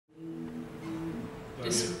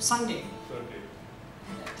this Sunday.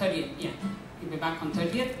 30th, yeah. He'll be back on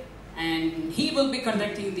 30th. And he will be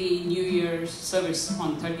conducting the New Year's service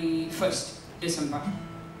on 31st December.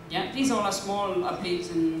 Yeah, these all are small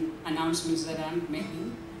updates and announcements that I'm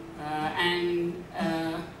making.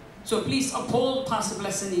 So please uphold Pastor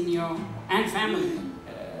Blessing in your and family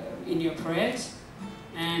in your prayers.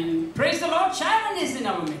 And praise the Lord, Sharon is in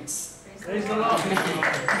our midst. Praise the Lord.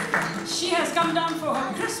 She has come down for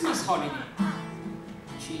her Christmas holiday.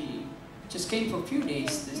 She just came for a few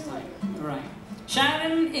days this time. Right.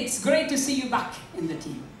 Sharon, it's great to see you back in the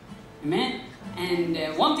team. Amen. And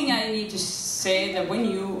one thing I need to say, that when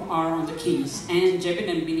you are on the keys and Jebin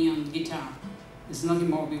and Binny on the guitar, there's nothing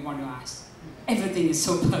more we want to ask. Everything is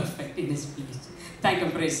so perfect in this place. Thank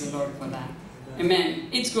and praise the Lord for that. Amen.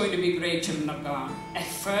 It's going to be great, children of God. A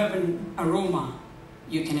fervent aroma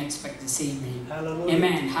you can expect this evening. Hallelujah.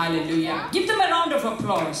 Amen. Hallelujah. Give them a round of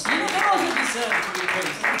applause. You know, they also deserve to be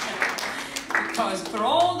praised. Because for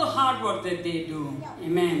all the hard work that they do,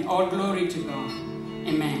 amen, all glory to God.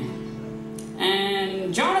 Amen.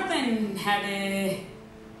 And Jonathan had a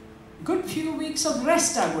good few weeks of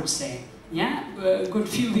rest, I would say. Yeah, a good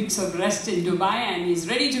few weeks of rest in Dubai, and he's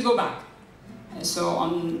ready to go back. So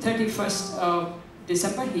on 31st of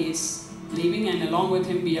December, he is leaving, and along with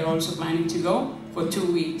him, we are also planning to go for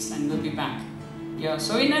 2 weeks, and we'll be back. Yeah,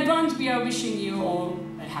 so in advance, we are wishing you all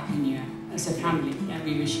a happy new year as a family. Yeah,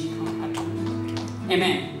 we wish you all happy new year.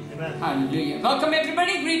 Amen. Amen. Hallelujah. Welcome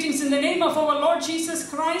everybody. Greetings in the name of our Lord Jesus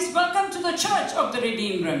Christ. Welcome to the Church of the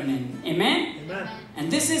Redeemed Remnant. Amen. Amen. And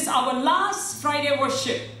this is our last Friday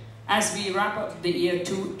worship as we wrap up the year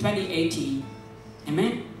 2018.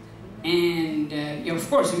 Amen. And of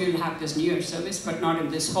course we will have this New Year service, but not in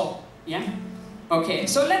this hall. Yeah. Okay.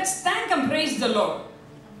 So let's thank and praise the Lord.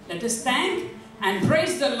 Let us thank and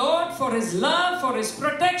praise the Lord for His love, for His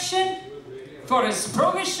protection, for His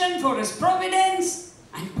provision, for His providence,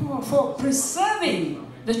 and for preserving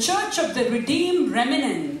the Church of the Redeemed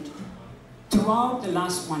Remnant throughout the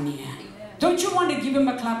last 1 year. Don't you want to give Him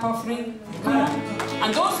a clap offering? Come on.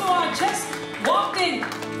 And those who are just walked in,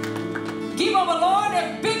 give our Lord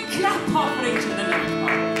a big clap offering to the Lord.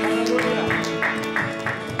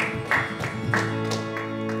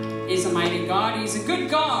 He's a mighty God. He's a good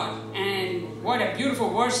God. And what a beautiful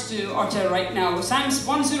verse to utter right now. Psalms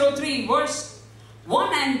 103 verse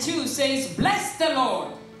 1 and 2 says, "Bless the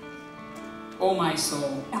Lord, O my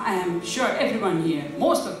soul." I am sure everyone here,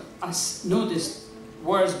 most of us know this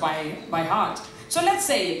verse by heart. So let's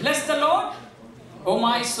say, "Bless the Lord, O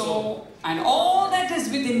my soul, and all that is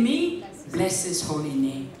within me, bless His holy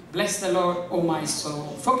name." Bless the Lord, O my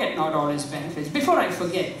soul. Forget not all His benefits. Before I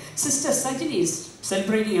forget, Sister Sajini is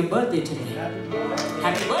celebrating her birthday today.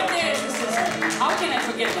 Happy birthday, Sister Sajini. How can I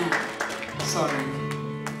forget that? Sorry.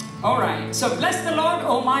 Alright, so bless the Lord,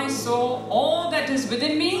 O my soul, all that is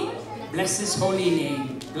within me, bless His holy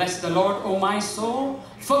name. Bless the Lord, O my soul.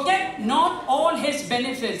 Forget not all His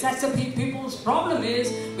benefits. That's the people's problem,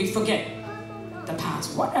 is we forget the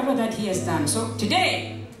past, whatever that He has done. So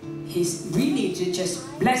today, we need to just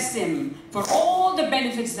bless Him for all the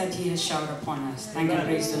benefits that He has showered upon us. Thank and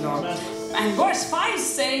praise the Lord. And verse 5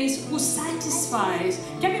 says, "Who satisfies,"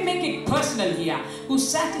 can we make it personal here? "Who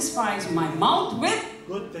satisfies my mouth with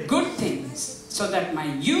good things, so that my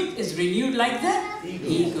youth is renewed like the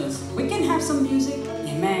eagles." We can have some music.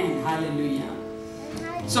 Amen. Hallelujah.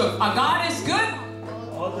 So our God is good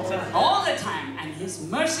all the time. All the time, and His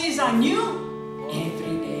mercies are new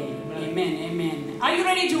every day. Amen. Amen. Are you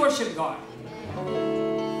ready to worship God?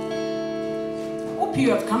 Hope you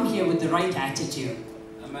have come here with the right attitude.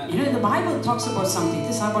 Amen. You know, the Bible talks about something.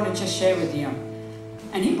 This I want to just share with you.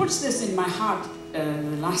 And He puts this in my heart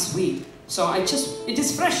last week. So it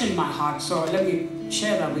is fresh in my heart. So let me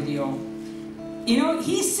share that with you all. You know,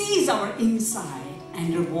 He sees our inside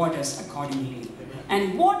and rewards us accordingly.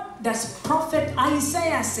 And what does Prophet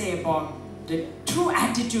Isaiah say about the true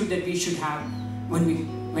attitude that we should have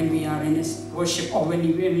when we are in His worship, or when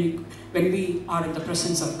we are in the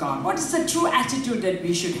presence of God? What is the true attitude that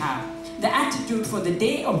we should have? The attitude for the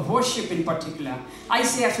day of worship in particular.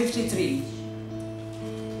 Isaiah 53.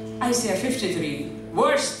 Isaiah 53,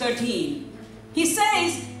 verse 13. He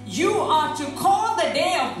says, "You are to call the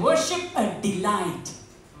day of worship a delight."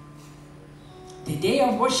 The day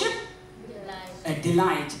of worship? A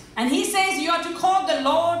delight. And He says you are to call the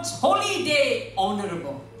Lord's holy day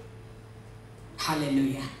honorable.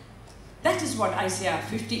 Hallelujah. That is what Isaiah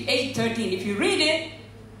 58:13, if you read it,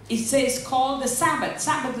 it says call the Sabbath.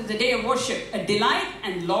 Sabbath is the day of worship, a delight,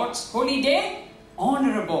 and Lord's holy day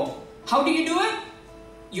honorable. How do you do it?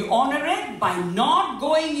 You honor it by not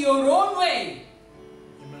going your own way.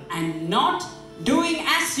 Amen. And not doing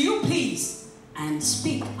as you please, and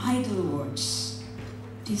speak idle words.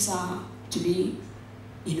 These are to be,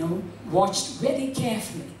 watched very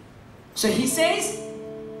carefully. So he says,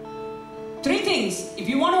 3 things. If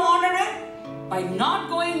you want to honor it, by not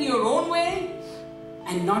going your own way,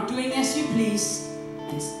 and not doing as you please,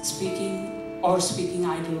 and speaking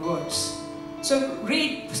idle words. So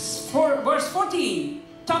read verse 14,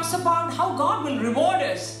 talks about how God will reward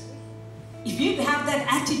us. If you have that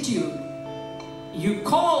attitude, you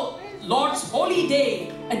call Lord's holy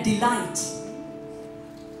day a delight.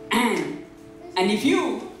 And if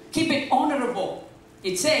you keep it honorable,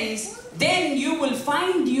 it says, then you will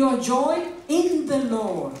find your joy in the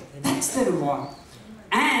Lord. That's the reward.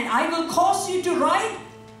 And I will cause you to ride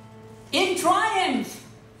in triumph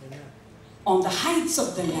on the heights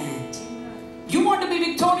of the land. You want to be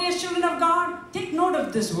victorious, children of God? Take note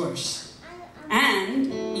of this verse.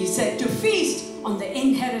 And he said to feast on the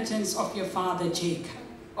inheritance of your father Jacob.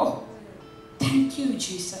 Oh, thank you,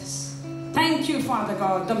 Jesus. Thank you, Father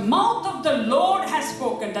God. The mouth of the Lord has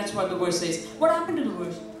spoken. That's what the verse says. What happened to the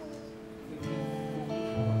verse?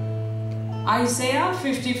 Isaiah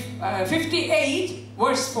 58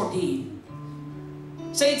 verse 14.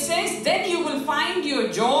 So it says, then you will find your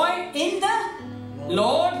joy in the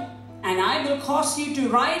Lord, and I will cause you to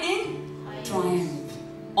ride in triumph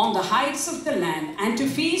on the heights of the land, and to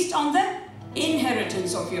feast on the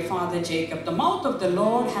inheritance of your father Jacob. The mouth of the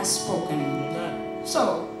Lord has spoken.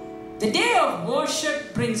 So the day of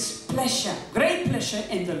worship brings pleasure, great pleasure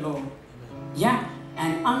in the Lord. Yeah,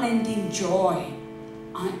 and unending joy.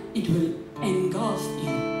 It will engulf you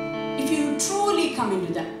if you truly come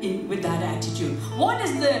into that with that attitude. What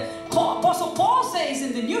does the Apostle Paul says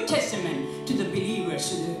in the New Testament to the believers,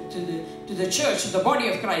 to the church, to the body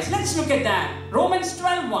of Christ? Let's look at that. Romans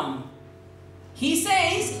 12:1. He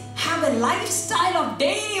says, have a lifestyle of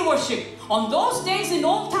daily worship. On those days in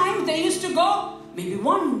old times, they used to go maybe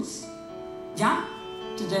once, to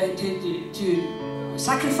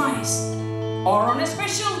sacrifice, or on a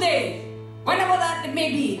special day, whenever that may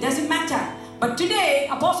be, doesn't matter. But today,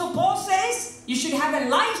 Apostle Paul says, you should have a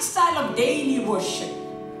lifestyle of daily worship.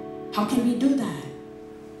 How can we do that?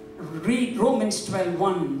 Read Romans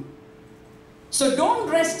 12:1. So don't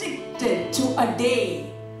restrict it to a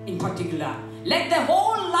day in particular. Let the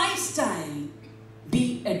whole lifestyle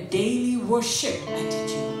be a daily worship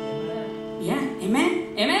attitude. Yeah,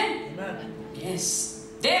 amen? Amen? Amen. Yes.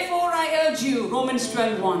 Therefore I urge you, Romans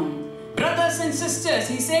 12:1. Brothers and sisters,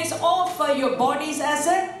 he says, offer your bodies as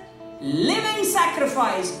a living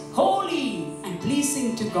sacrifice, holy and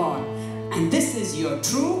pleasing to God. And this is your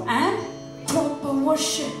true and proper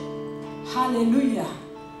worship. Hallelujah.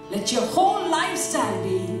 Let your whole lifestyle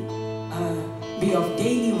be of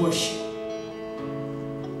daily worship.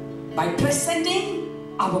 By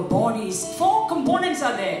presenting our bodies, 4 components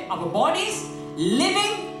are there. Our bodies,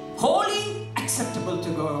 living, holy, acceptable to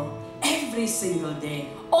God. Every single day,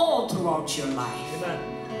 all throughout your life. Amen.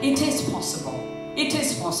 It is possible. It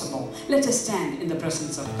is possible. Let us stand in the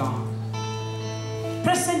presence of God.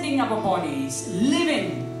 Presenting our bodies,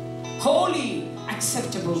 living, holy,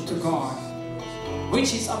 acceptable to God,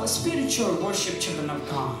 which is our spiritual worship, children of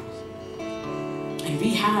God. And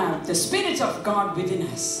we have the Spirit of God within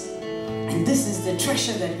us. And this is the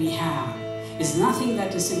treasure that we have. It's nothing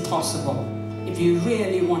that is impossible. If you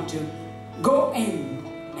really want to go in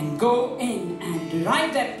and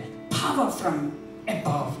derive that power from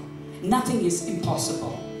above, nothing is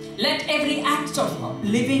impossible. Let every act of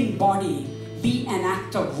living body be an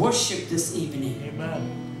act of worship this evening.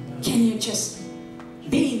 Amen. Can you just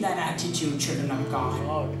be in that attitude, children of God?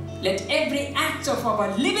 Lord. Let every act of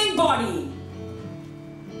our living body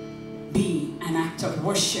be an act of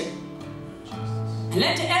worship. And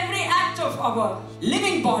let every act of our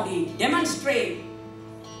living body demonstrate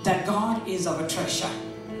that God is our treasure.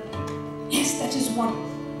 Yes, that is what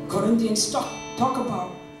Corinthians talk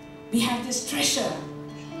about. We have this treasure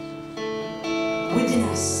within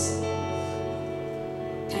us.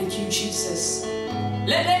 Thank you, Jesus.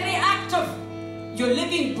 Let every act of your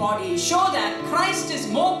living body show that Christ is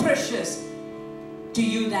more precious to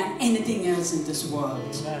you than anything else in this world.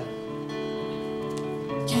 Amen.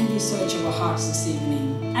 Can we search our hearts this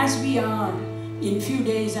evening? As we are in few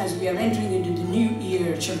days, as we are entering into the new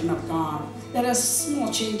year, children of God, there are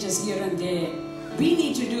small changes here and there. We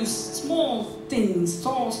need to do small things,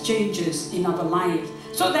 small changes in our life,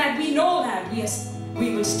 so that we know that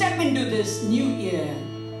we will step into this new year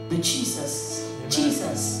with Jesus. Amen.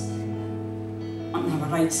 Jesus on our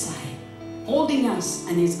right side, holding us,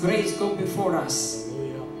 and His grace go before us.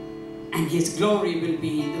 Hallelujah. And His glory will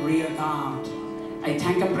be the rear guard. I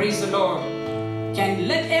thank and praise the Lord. Can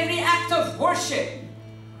let every act act of worship.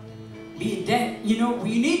 Be that, you know,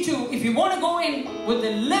 we need to, if you want to go in with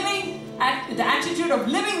the attitude of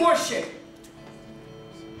living worship,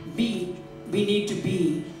 we need to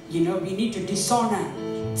be, you know, we need to dishonor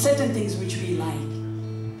certain things which we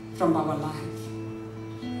like from our life.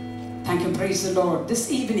 Thank you, praise the Lord.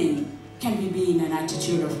 This evening, can we be in an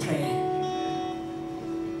attitude of prayer?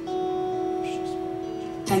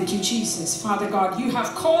 Thank you, Jesus. Father God, you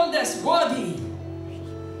have called us worthy.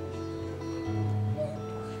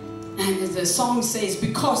 And as the song says,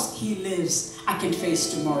 because He lives, I can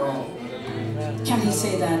face tomorrow. Can we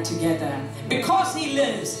say that together? Because He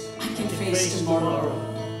lives, I can face tomorrow.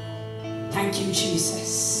 Thank you,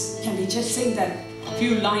 Jesus. Can we just sing that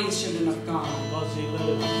few lines, children of God?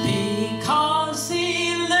 Because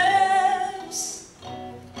He lives,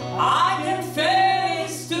 I can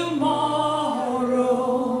face tomorrow.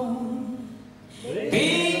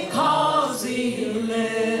 Because He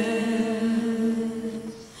lives,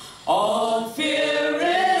 all fear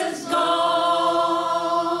is gone.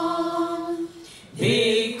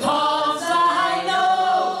 Because I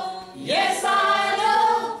know, yes I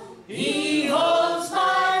know, He holds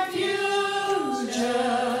my future.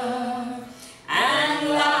 And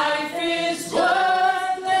life is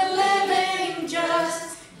worth the living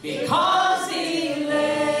just because He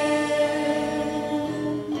lives.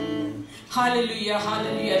 Hallelujah,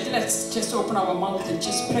 hallelujah. Let's just open our mouth and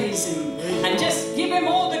just praise Him. And just give Him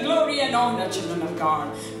all the glory and honor, children of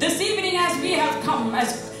God. This evening, as we have come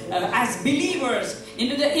as believers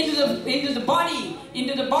into the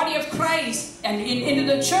body of Christ, and into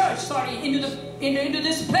the church, into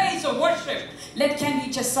this place of worship, can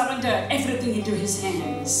we just surrender everything into His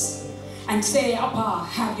hands and say, Abba,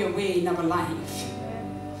 have your way in our life.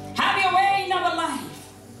 Have your way in our life.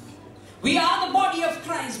 We are the body of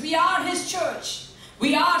Christ. We are His church.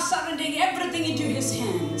 We are surrendering everything into His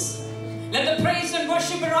hands. Let the praise and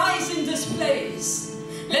worship arise in this place.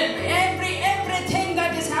 Let everything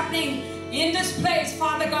that is happening in this place,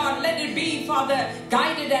 Father God, let it be, Father,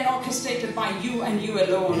 guided and orchestrated by You and You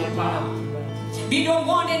alone, Father. We don't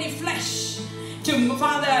want any flesh to,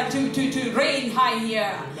 Father, to reign high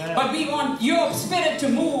here. But we want Your Spirit to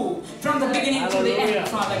move from the beginning to the end,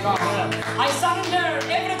 Father God. I surrender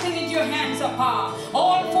everything into Your hands, Papa.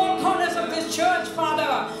 All four corners of this church,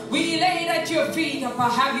 Father, we lay it at Your feet, Papa.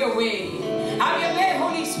 Have Your way. Have Your way,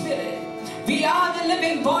 Holy Spirit. We are the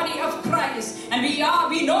living body of Christ, and we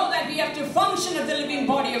know that we have to function as the living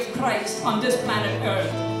body of Christ on this planet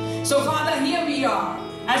Earth. So, Father, here we are.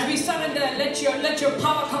 As we surrender, let your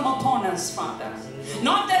power come upon us, Father.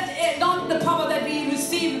 Not the power that we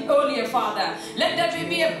received earlier, Father. Let that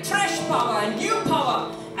be a fresh power, a new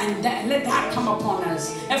power, and let that come upon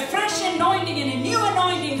us. A fresh anointing and a new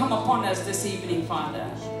anointing come upon us this evening, Father.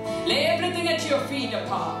 Lay everything at Your feet,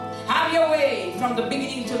 Papa. Have Your way from the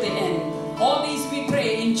beginning to the end. All these we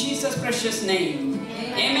pray in Jesus' precious name.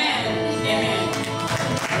 Amen. Amen.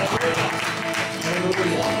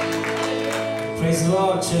 Praise the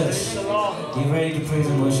Lord, church. Be ready to praise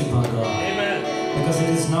and worship our God. Amen. Because it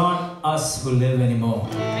is not us who live anymore,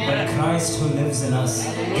 but Christ who lives in us.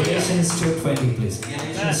 Galatians 2:20, please.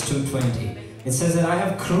 Galatians 2:20. It says that I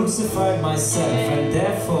have crucified myself, and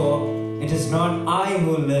therefore it is not I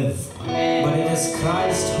who live, but it is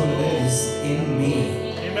Christ who lives in me.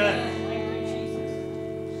 Amen.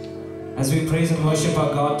 As we praise and worship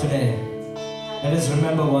our God today, let us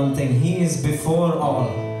remember one thing. He is before all.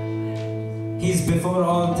 He is before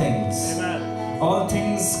all things. Amen. All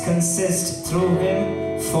things consist through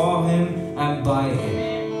Him, for Him, and by Him.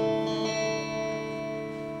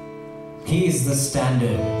 He is the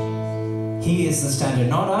standard. He is the standard.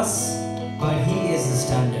 Not us, but He is the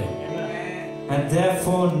standard. Amen. And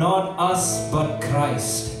therefore not us, but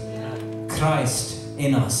Christ. Christ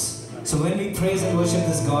in us. So when we praise and worship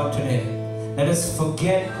this God today, let us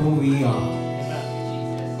forget who we are.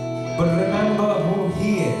 But remember who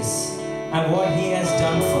He is and what He has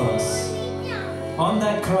done for us. On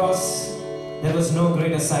that cross, there was no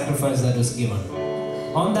greater sacrifice that was given.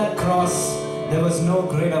 On that cross, there was no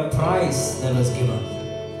greater price that was given.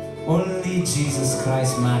 Only Jesus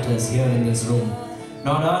Christ matters here in this room.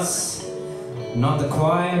 Not us, not the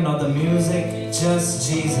choir, not the music, just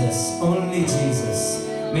Jesus. Only Jesus.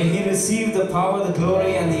 May He receive the power, the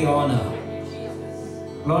glory, and the honor.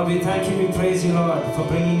 Lord, we thank You, we praise You, Lord, for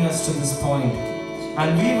bringing us to this point.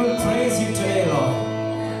 And we will praise You today, Lord.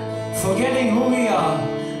 Forgetting who we are,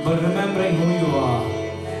 but remembering who You are.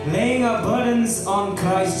 Laying our burdens on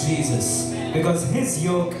Christ Jesus, because His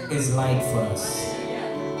yoke is light for us.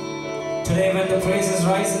 Today, when the praises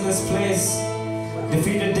rise in this place,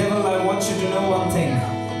 defeated devil, I want you to know one thing.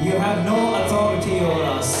 You have no authority over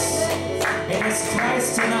us.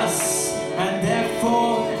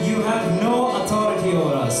 authority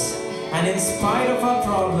over us. And in spite of our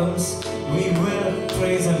problems, we will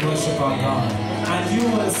praise and worship our God. And you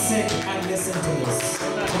will sit and listen to this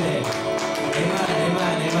today. Amen,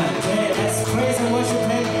 amen, amen. Today, let's praise and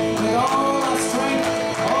worship Him with all our strength,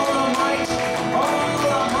 all our might,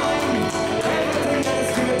 all our mind, everything that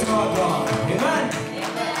is given to our God. Amen.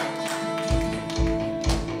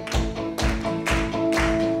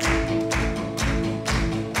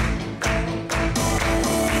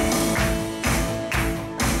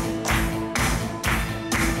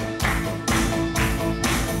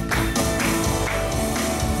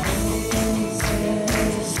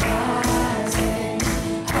 Praise is right.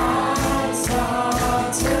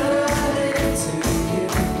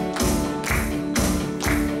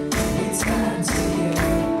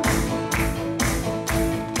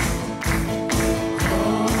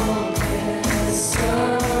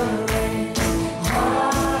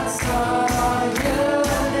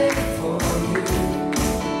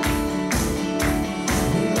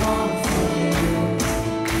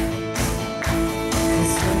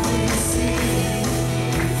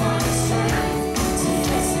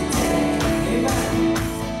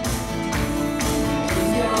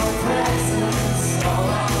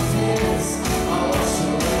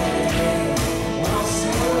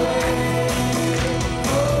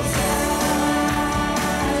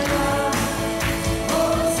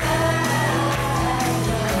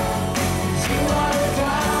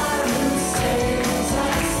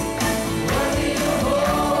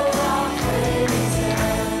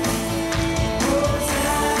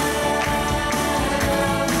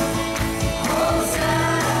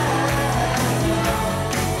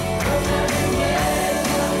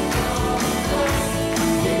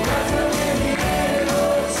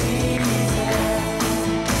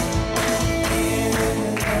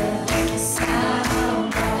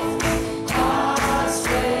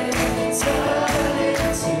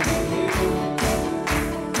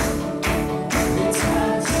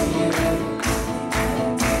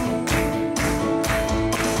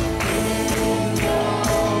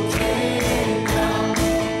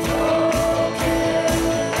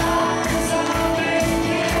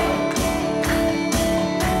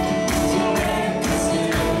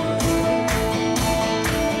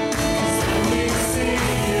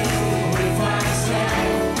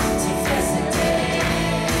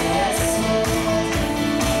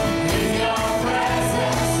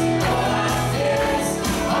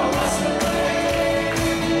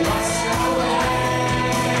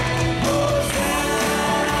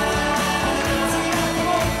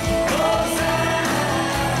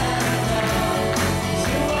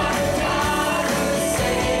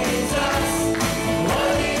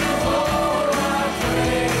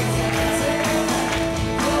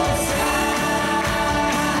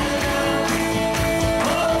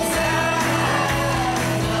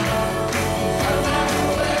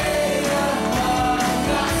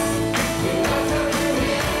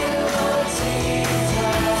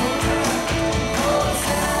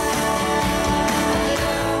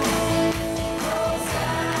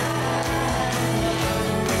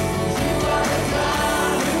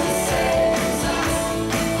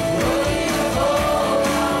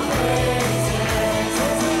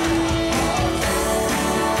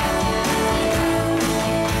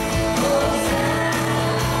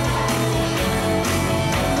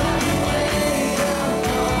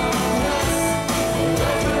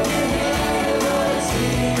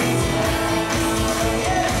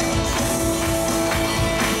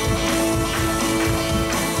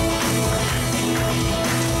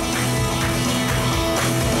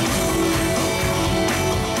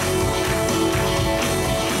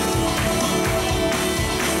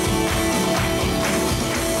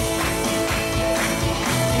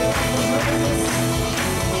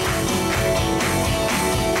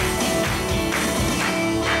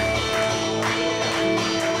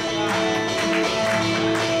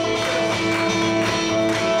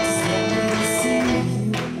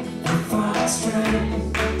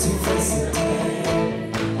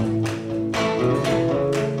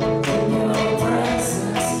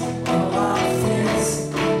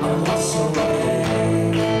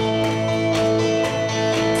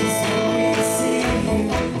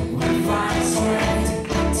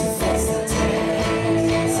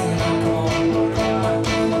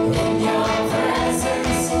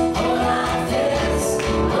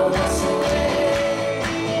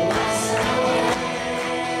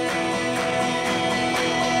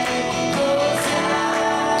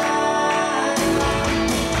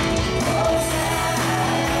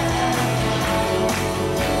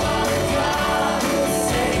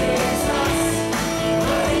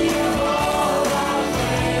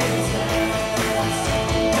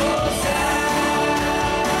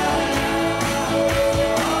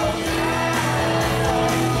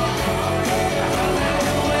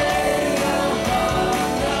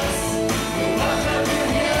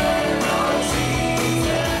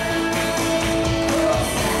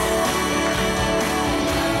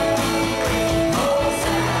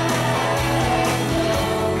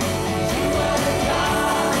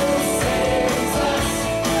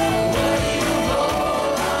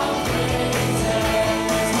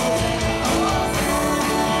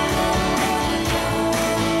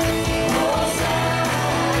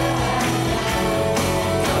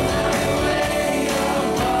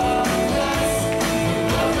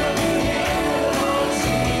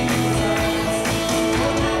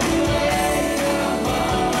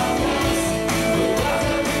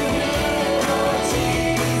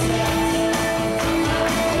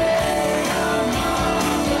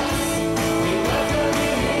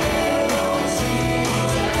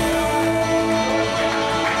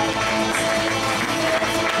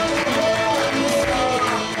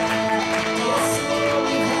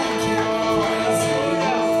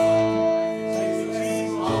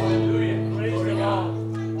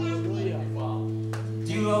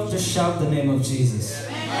 name of Jesus?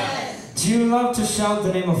 Do you love to shout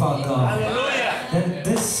the name of our God? Hallelujah. Then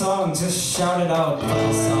this song, just shout it out for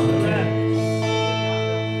the song.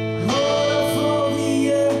 Lord of all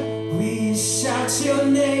the earth, we shout your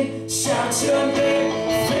name,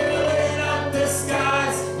 filling up the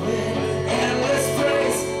skies with endless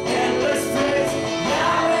praise, endless praise.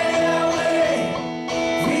 Yahweh, Yahweh,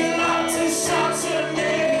 we love to shout your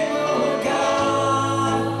name, oh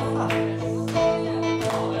God.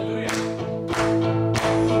 Hallelujah.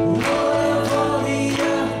 Lord of all the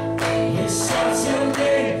earth, we shout your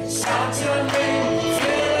name,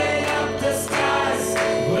 filling up the skies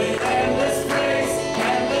with endless praise,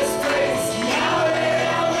 endless praise. Yahweh,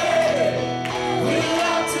 Yahweh, we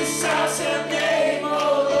love to shout your name, oh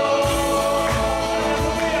Lord.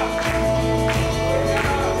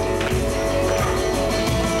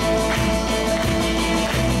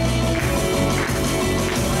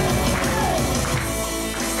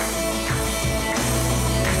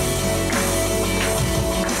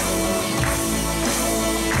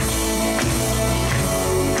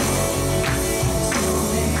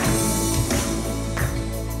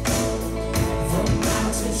 The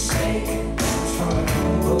mountains shake,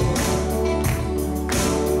 tremble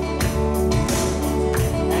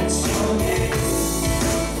at your name.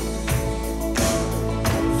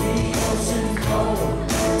 The ocean roll,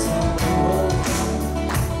 tremble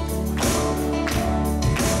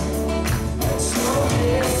at your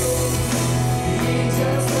name. The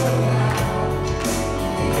angels around,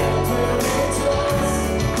 the emperor rejoice,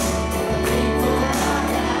 the people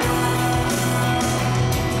cry out.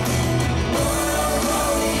 Lord of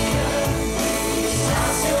all the earth, we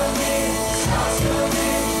shout your name,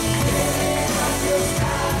 filling up the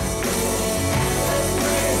skies with endless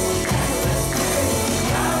praise, endless praise.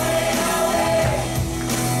 Yahweh, Yahweh,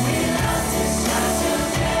 we love to shout your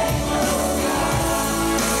name, oh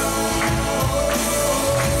God.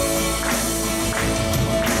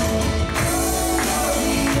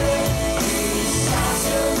 We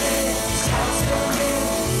shout your name,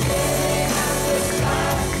 filling up the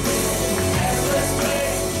skies with endless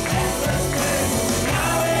praise, endless praise.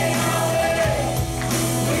 Yahweh, Yahweh,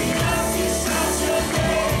 we love to shout your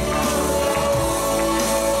name, oh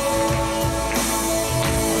Lord.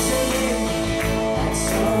 That's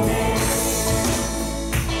your name,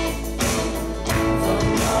 the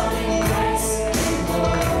morning grace and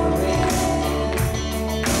glory.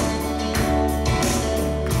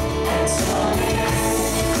 That's your name,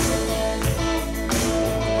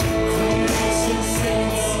 creation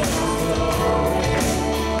sings your glory.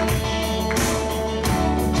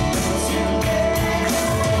 That's your name,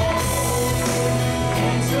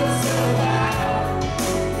 angels around,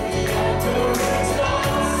 the emperor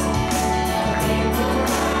rejoice, the people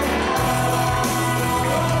cry out.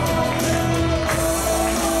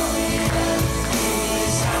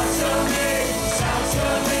 Shout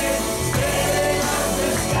your name, filling up the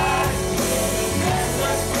skies with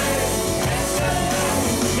endless praise, endless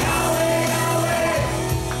praise. Yahweh, Yahweh,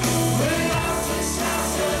 we love to shout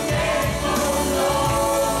your name, oh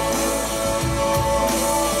Lord.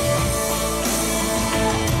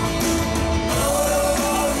 Lord of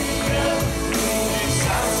all the earth, we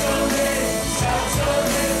shout your name,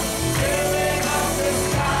 filling up the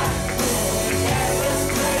skies with endless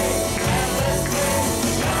praise, endless praise.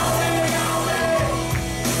 Yahweh, Yahweh,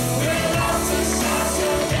 we love to shout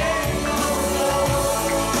your name, oh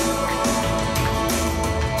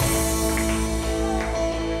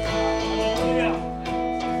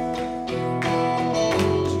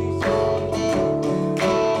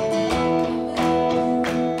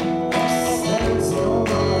There is no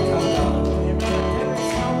one like our God. There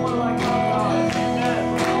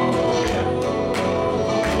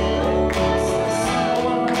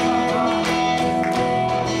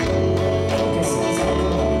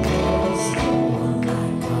is no one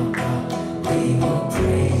like our God. We will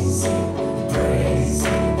praise you, praise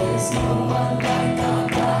you. There's no one like our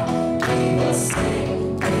God. We will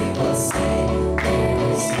sing, there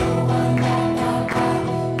is no one like our God.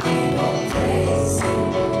 We will praise you,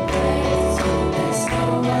 praise you. There's no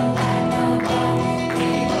one like our God. We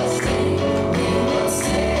will sing,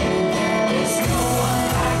 there is no one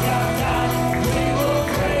like our God. We will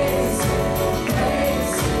praise you,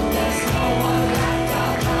 praise you. There's no one like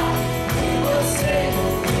our God. We will sing,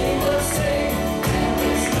 there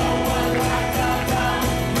is no one like our God.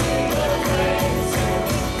 We will praise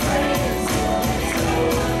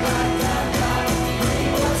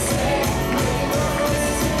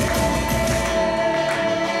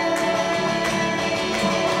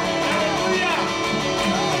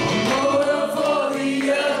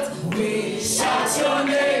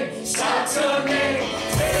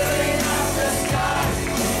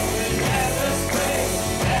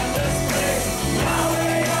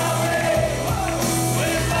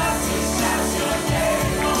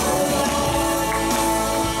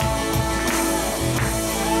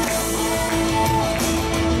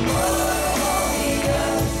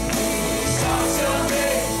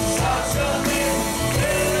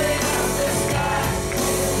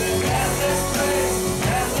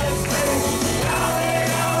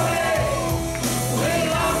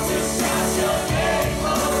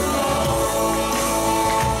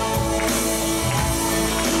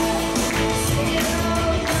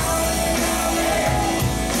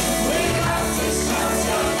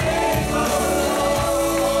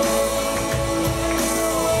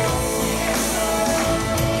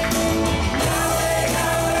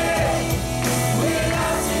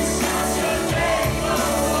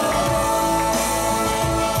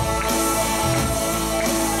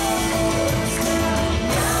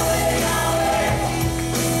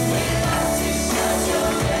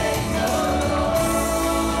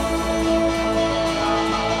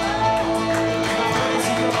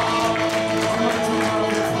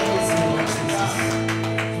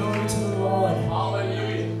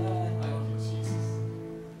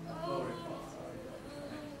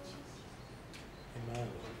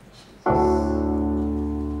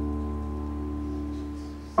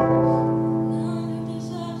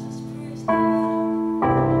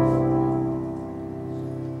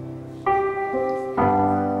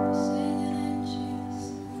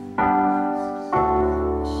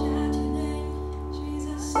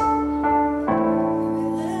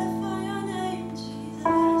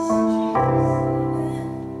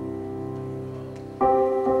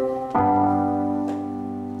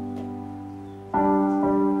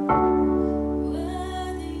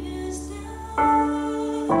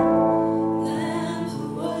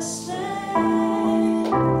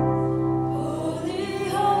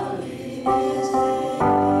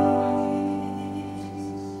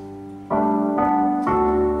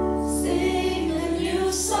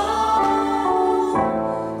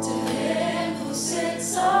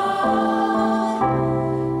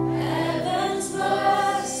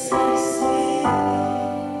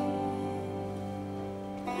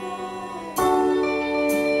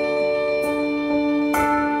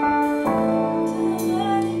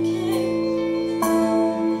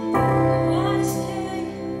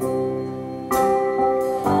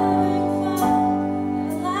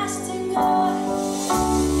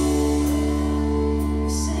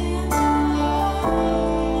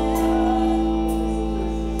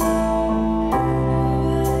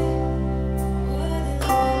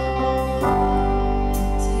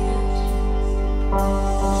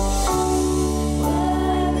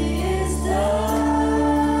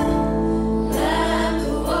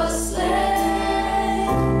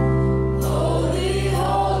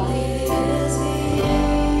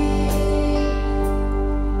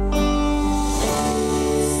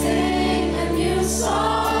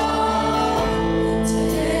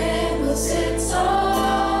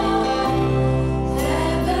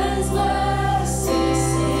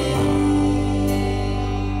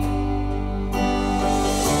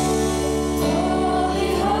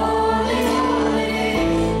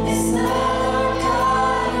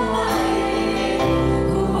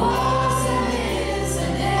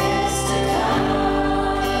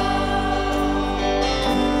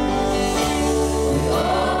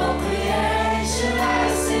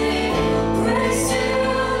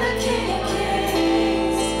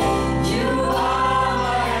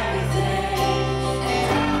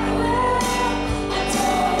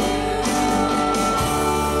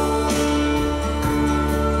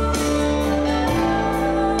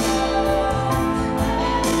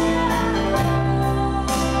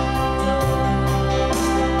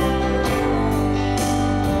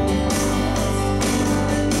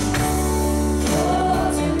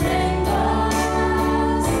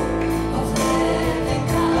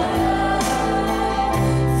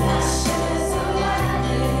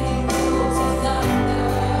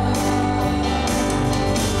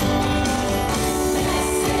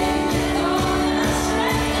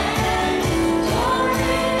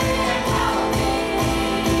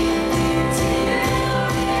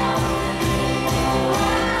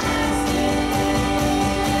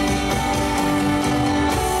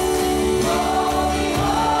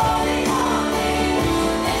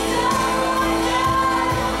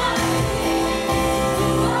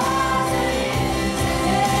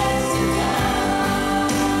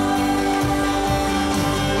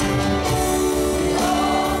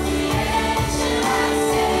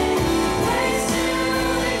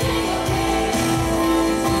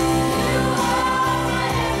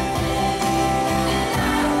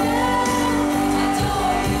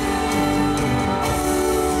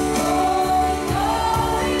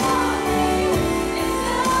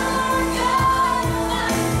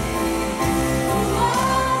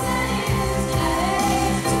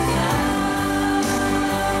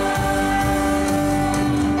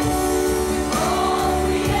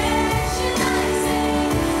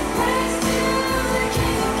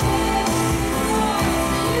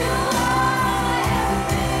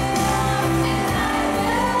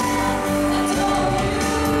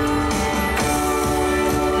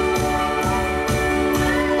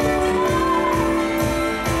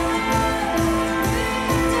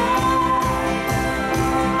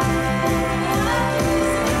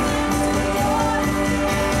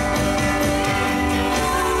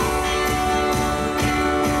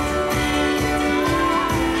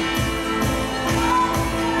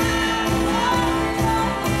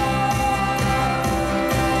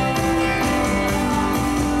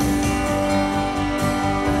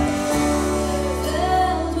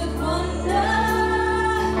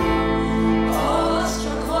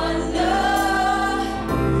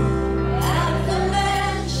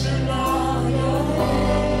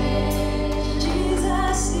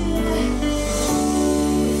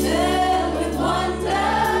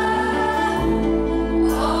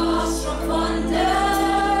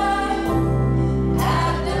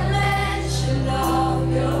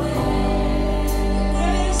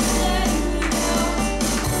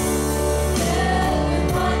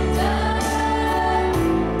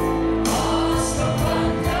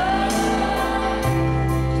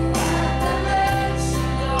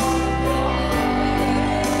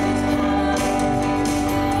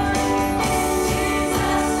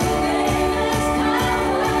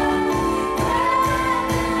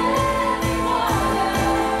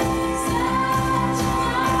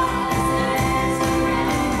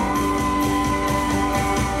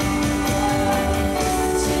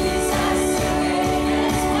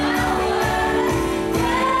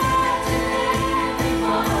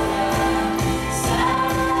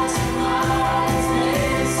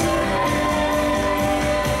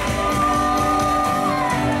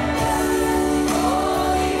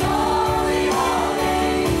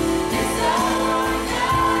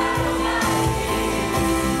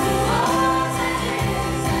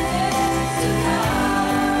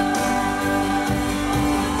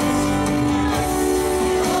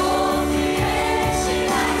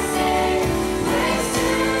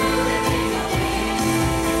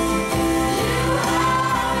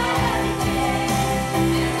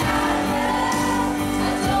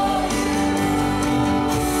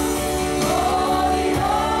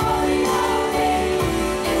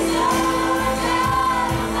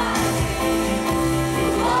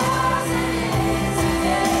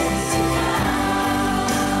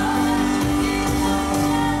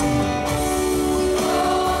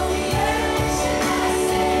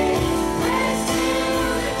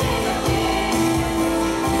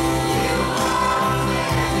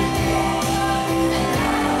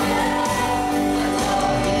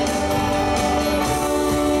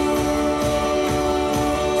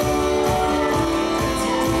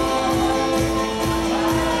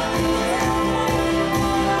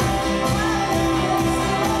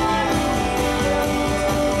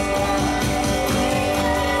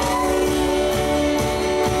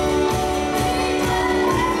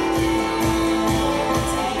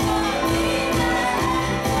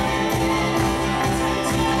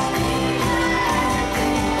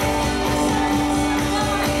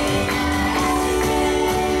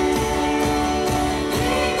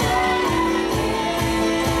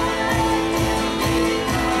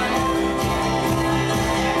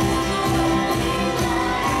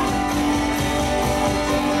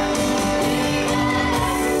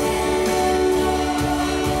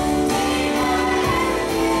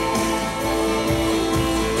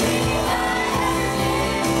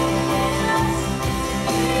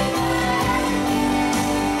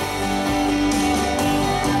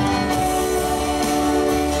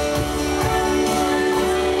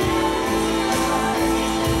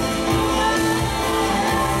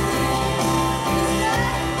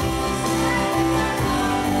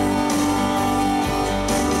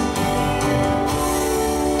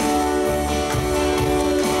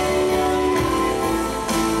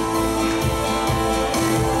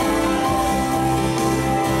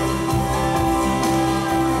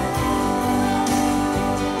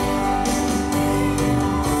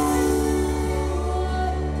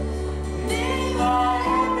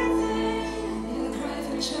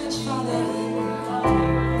Father.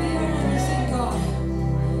 Be our everything, God.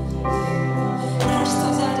 Crush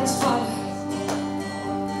those idols, Father.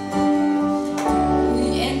 We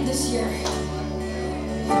end this year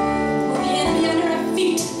with the enemy under our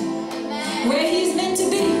feet, where he's meant to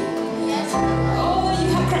be. Oh, you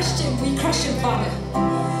have crushed him. We crush him, Father.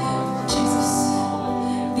 Jesus,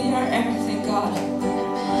 be our everything, God.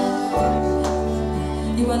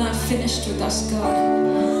 You are not finished with us, God.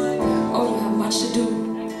 Oh, you have much to do.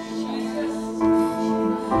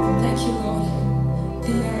 Thank you, Lord.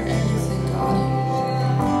 Be our everything, God.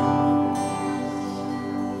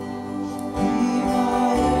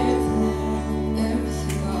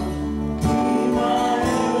 Everything, God.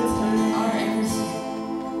 Our everything.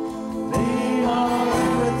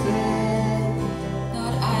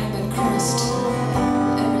 Not I, but Christ.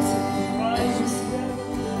 Everything. Everything.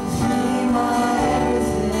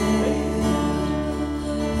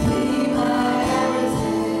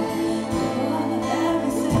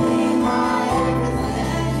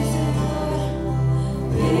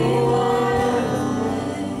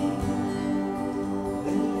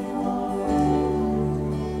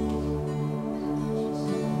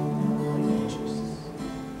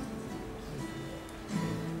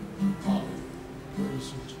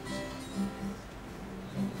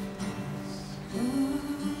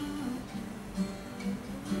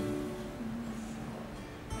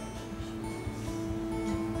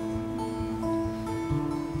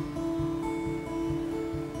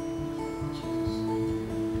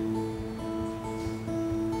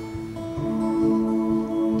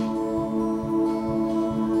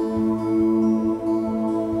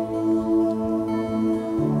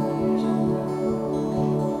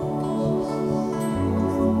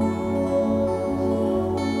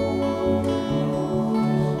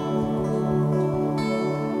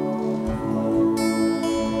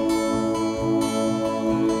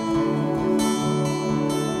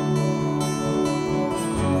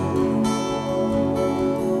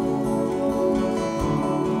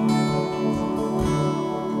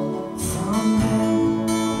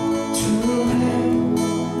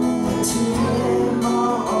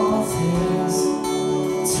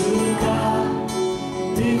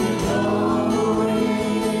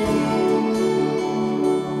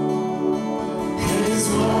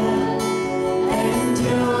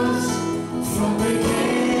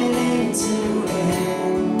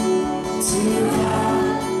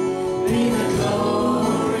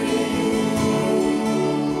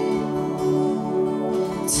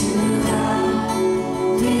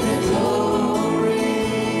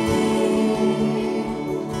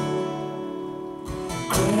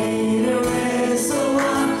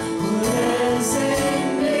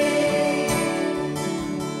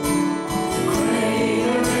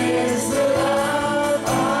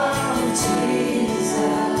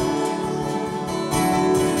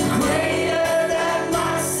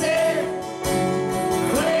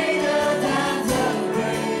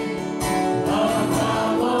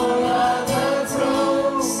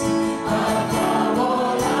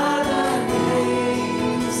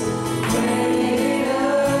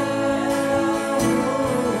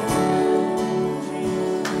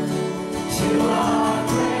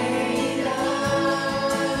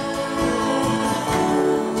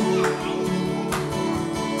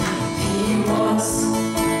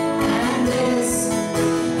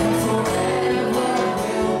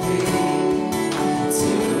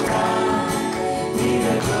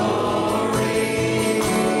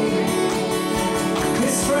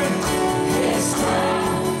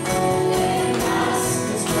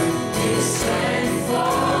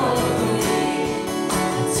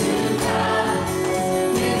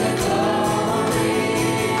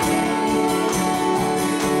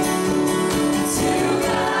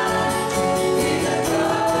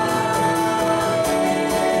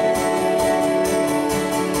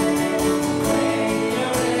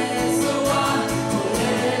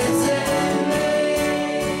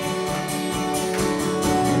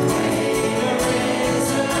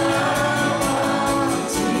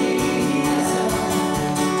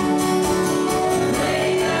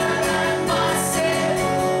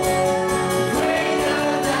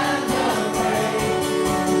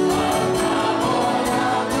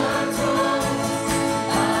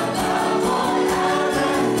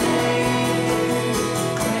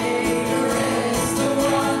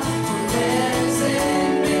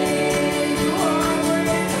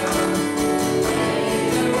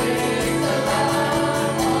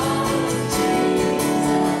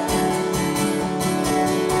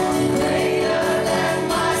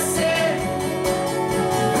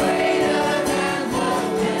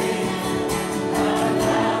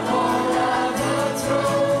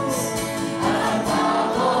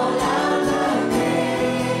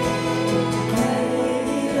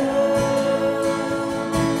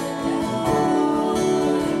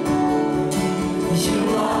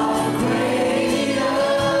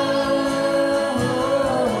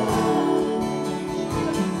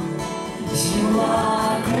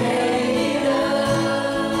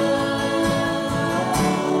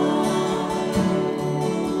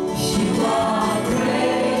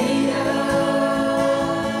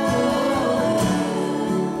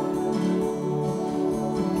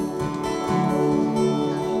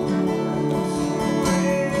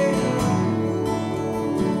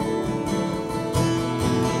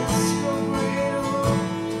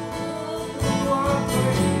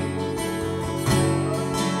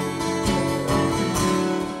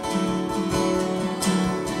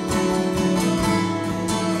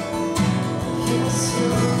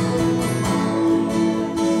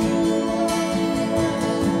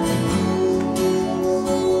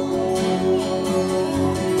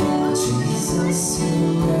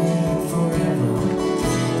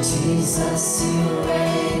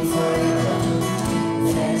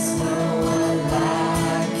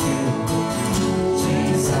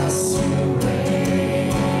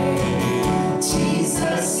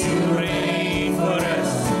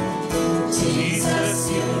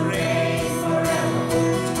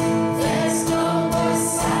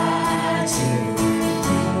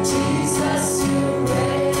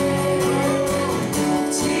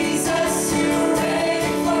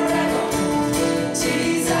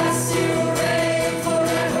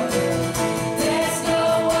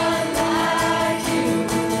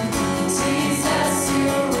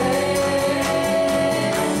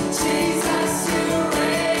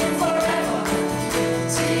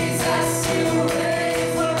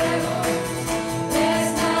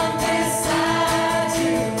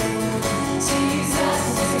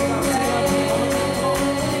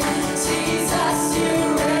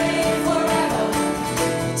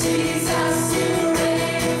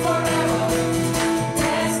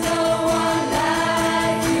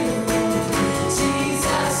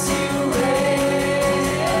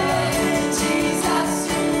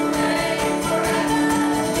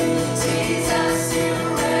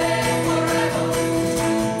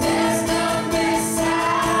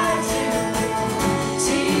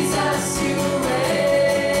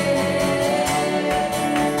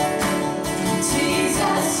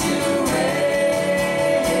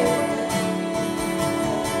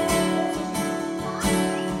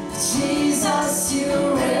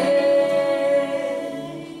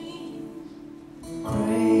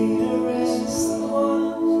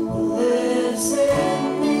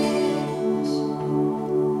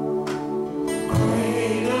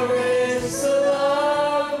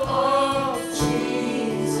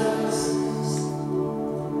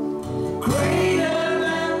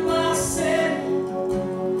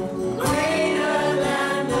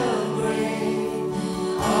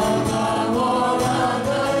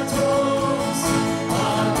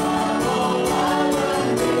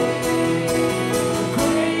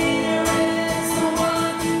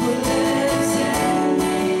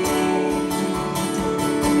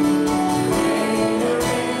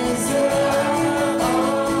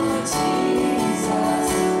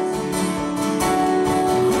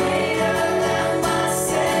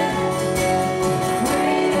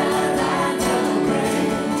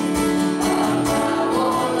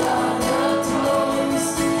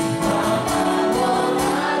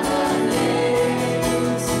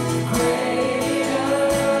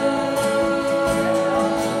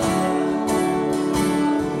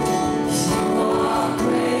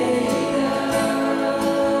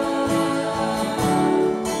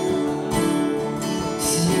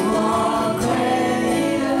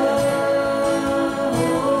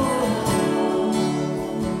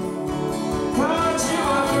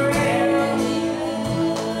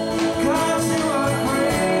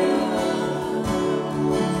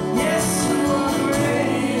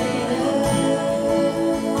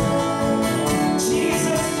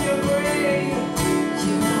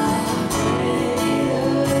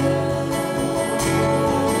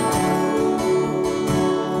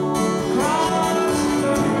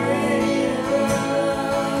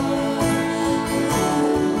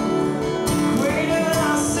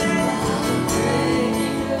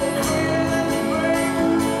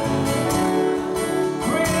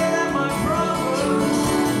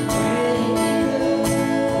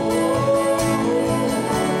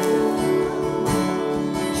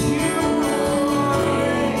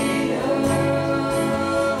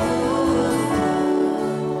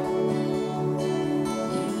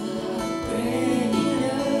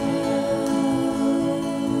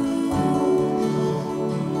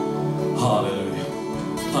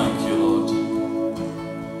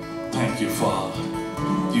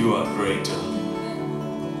 You are greater.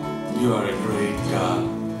 You are a great God.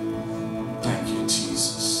 Thank you,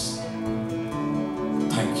 Jesus.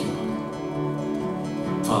 Thank you.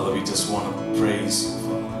 Father, we just want to praise you,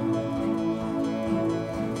 Father.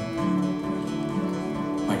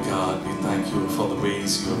 My God, we thank you for the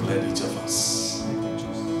ways you have led each of us.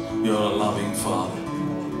 You're a loving Father.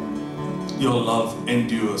 Your love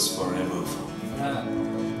endures forever, Father.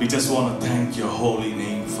 We just want to thank your holy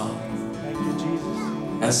name, Father. Thank you, Jesus.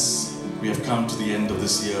 As we have come to the end of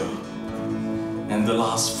this year and the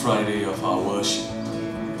last Friday of our worship,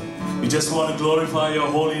 we just want to glorify your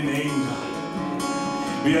holy name,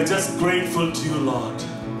 God. We are just grateful to you, Lord,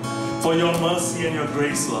 for your mercy and your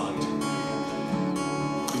grace, Lord.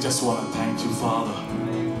 We just want to thank you, Father,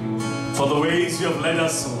 for the ways you have led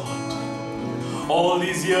us, Lord. All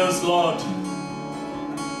these years, Lord,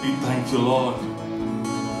 we thank you, Lord,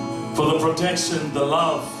 for the protection, the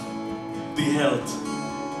love, the health,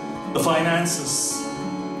 the finances,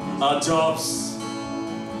 our jobs,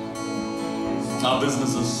 our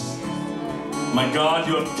businesses. My God,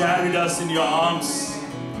 you have carried us in your arms.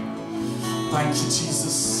 Thank you,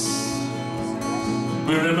 Jesus.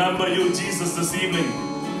 We remember you, Jesus, this evening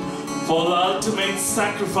for the ultimate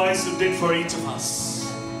sacrifice you did for each of us.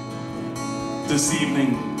 This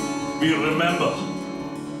evening, we remember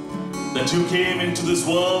that you came into this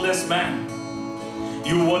world as man.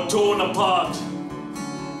 You were torn apart.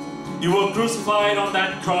 You were crucified on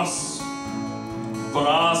that cross for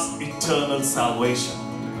our eternal salvation.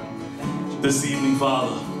 This evening,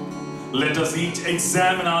 Father, let us each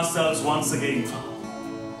examine ourselves once again, Father.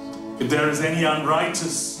 If there is any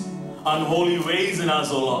unrighteous, unholy ways in us,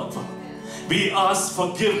 O Lord, Father, we ask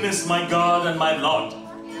forgiveness, my God and my Lord.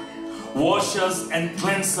 Wash us and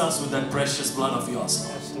cleanse us with that precious blood of yours,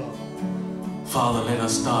 Lord. Father, let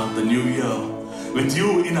us start the new year with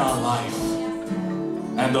you in our life.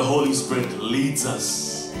 And the Holy Spirit leads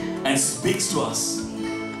us and speaks to us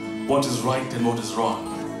what is right and what is wrong.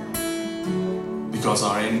 Because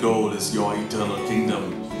our end goal is your eternal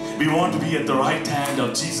kingdom. We want to be at the right hand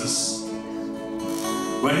of Jesus.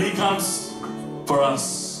 When he comes for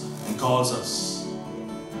us and calls us,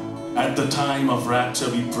 at the time of rapture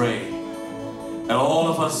we pray that all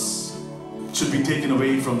of us should be taken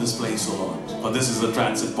away from this place, O Lord. For this is the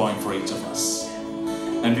transit point for each of us.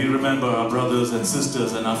 And we remember our brothers and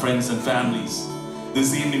sisters and our friends and families.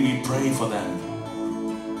 This evening we pray for them.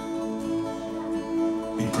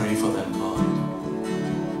 We pray for them,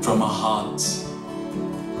 Lord, from our hearts.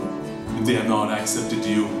 If they have not accepted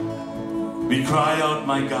you, we cry out,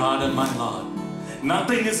 my God and my Lord.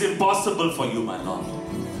 Nothing is impossible for you, my Lord.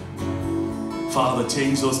 Father,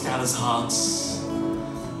 change those callous hearts.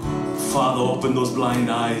 Father, open those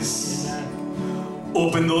blind eyes.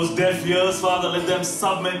 Open those deaf ears, Father. Let them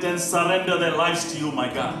submit and surrender their lives to you, my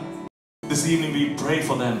God. This evening we pray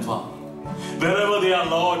for them, Father. Wherever they are,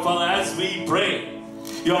 Lord, Father, as we pray,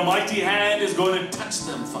 your mighty hand is going to touch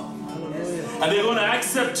them, Father. And they're going to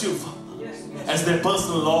accept you, Father, as their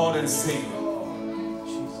personal Lord and Savior.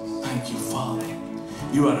 Thank you, Father.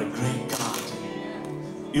 You are a great God.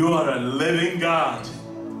 You are a living God.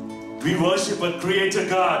 We worship a creator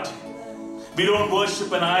God. We don't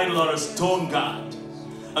worship an idol or a stone God.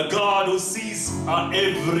 A God who sees our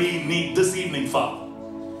every need. This evening, Father,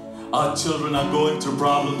 our children are going through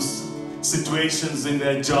problems, situations in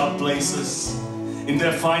their job places, in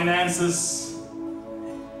their finances,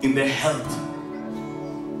 in their health.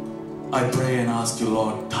 I pray and ask you,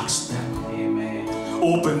 Lord, touch them. Amen.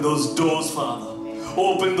 Open those doors, Father.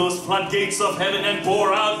 Open those floodgates of heaven and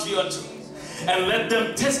pour out your children. And let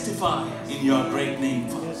them testify in your great name,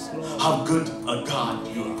 Father, how good a God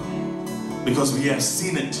you are. Because we have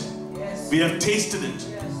seen it. We have tasted it.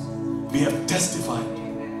 We have testified.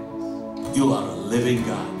 You are a living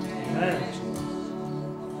God.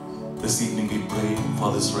 This evening we pray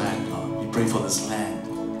for this land, Lord. We pray for this land.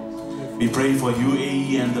 We pray for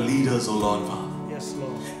UAE and the leaders, O Lord, Father. Yes,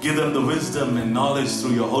 Lord. Give them the wisdom and knowledge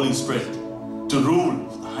through your Holy Spirit to rule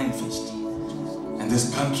with the hind fist. And this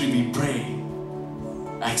country, we pray,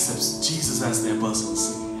 accepts Jesus as their personal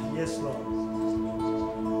Savior. Yes, Lord.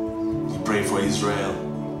 We pray for Israel,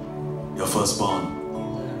 your firstborn.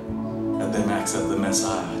 Amen. Let them accept the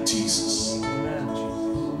Messiah, Jesus. Amen.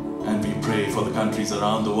 And we pray for the countries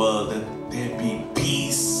around the world that there be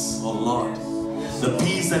peace, oh Lord. The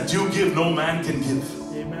peace that you give, no man can give.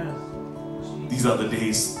 Amen. These are the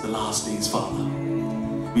days, the last days, Father.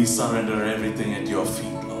 We surrender everything at your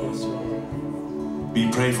feet, Lord. Yes, Lord.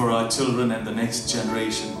 We pray for our children and the next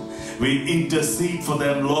generation. We intercede for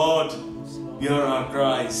them, Lord. Hear our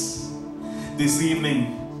cries. This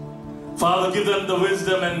evening, Father, give them the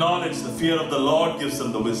wisdom and knowledge. The fear of the Lord gives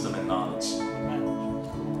them the wisdom and knowledge.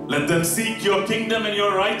 Let them seek your kingdom and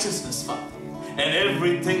your righteousness, Father, and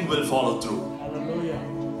everything will follow through. Hallelujah.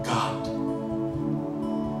 God,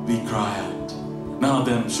 we cry out. None of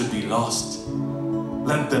them should be lost.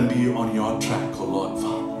 Let them be on your track, O Lord,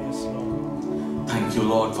 Father. Yes, Lord. Thank you,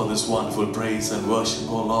 Lord, for this wonderful praise and worship.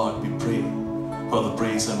 Oh Lord, we pray for the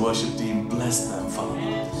praise and worship team. Bless them, Father.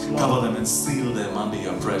 Cover them and seal them under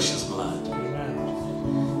your precious blood.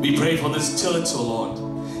 Amen. We pray for this church, oh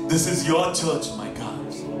Lord. This is your church, my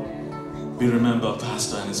God. We remember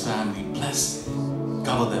Pastor and his family. Bless them.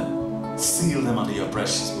 Cover them. Seal them under your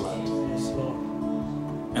precious blood. Yes, Lord.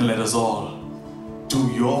 And let us all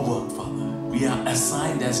do your work, Father. We are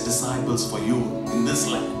assigned as disciples for you in this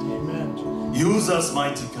land. Amen. Use us,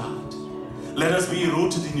 mighty God. Let us be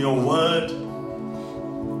rooted in your word.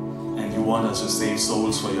 And you want us to save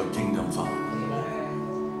souls for your kingdom, Father.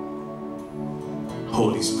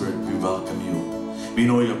 Holy Spirit, we welcome you. We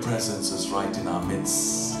know your presence is right in our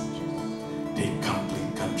midst. Take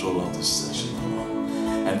complete control of this session, Lord.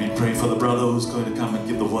 And we pray for the brother who's going to come and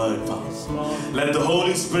give the word, Father. Yes, Lord. Let the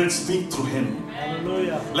Holy Spirit speak through him.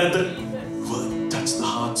 Hallelujah. Let the word touch the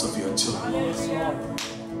hearts of your children. Yes, Lord.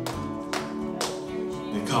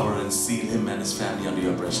 We cover and seal him and his family under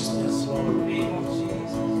your precious blood. Yes, Lord.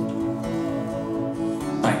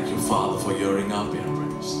 Thank you, Father, for hearing our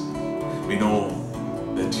prayers. We know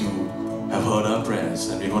that you have heard our prayers,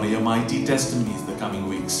 and we're going to hear mighty testimonies the coming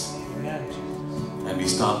weeks. Amen. And we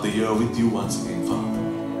start the year with you once again,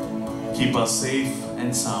 Father. Keep us safe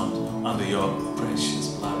and sound under your precious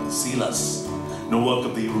blood. Seal us. No work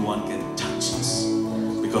of the evil one can touch us,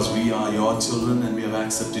 because we are your children and we have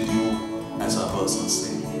accepted you as our personal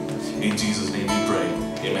Savior. In Jesus' name we pray.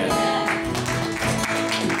 Amen.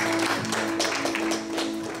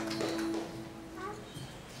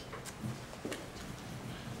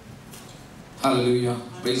 Hallelujah.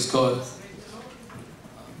 Praise God.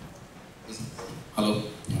 Hello.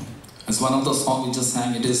 It's one of the songs we just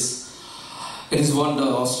sang. It is wonder,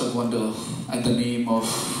 awestruck wonder at the name of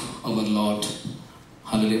our Lord.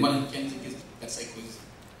 Hallelujah. Can you take that side, please?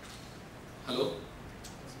 Hello.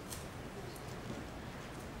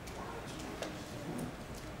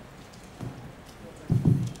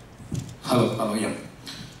 Hello, yeah.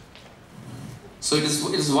 So it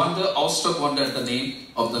is wonder, awestruck wonder at the name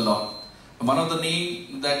of the Lord. One of the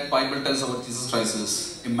name that Bible tells about Jesus Christ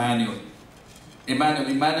is Emmanuel.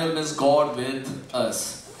 Emmanuel means God with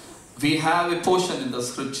us. We have a portion in the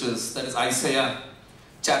scriptures, that is Isaiah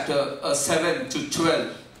chapter 7 to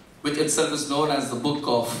 12, which itself is known as the book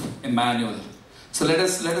of Emmanuel. So let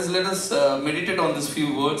us meditate on these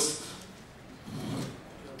few words.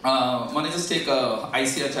 Want to just take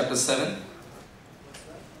Isaiah chapter 7.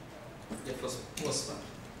 Yeah, first one.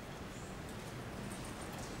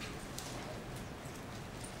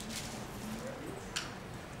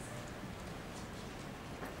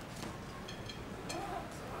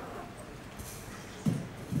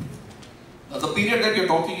 The period that we are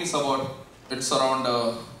talking is about, it's around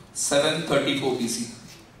 734 BC.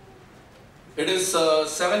 It is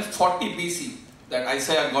 740 BC that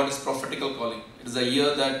Isaiah got his prophetical calling. It is a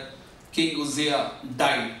year that King Uzziah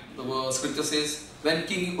died. The scripture says, when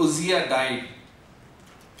King Uzziah died,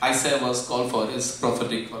 Isaiah was called for his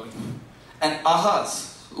prophetic calling. And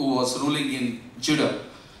Ahaz, who was ruling in Judah,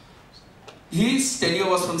 his tenure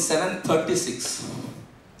was from 736.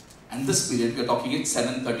 And this period we are talking in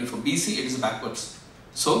 734 BC, it is backwards.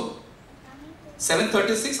 So,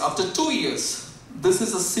 736, after 2 years, this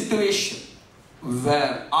is a situation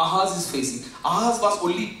where Ahaz is facing. Ahaz was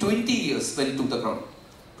only 20 years when he took the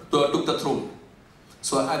throne.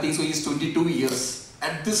 So I think so he is 22 years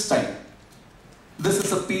at this time. This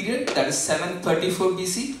is a period that is 734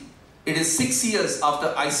 BC. It is 6 years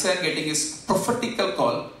after Isaiah getting his prophetical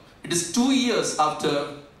call. It is 2 years after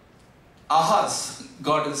Ahaz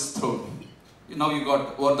got his throne. Now you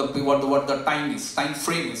got what the time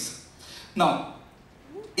frame is. Now,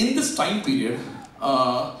 in this time period,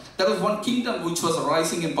 there was one kingdom which was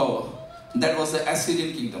rising in power. That was the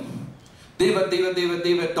Assyrian kingdom. They were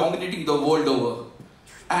dominating the world over,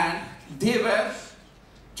 and they were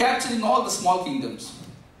capturing all the small kingdoms.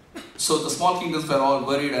 So the small kingdoms were all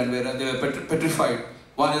worried and they were petrified.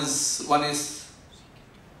 One is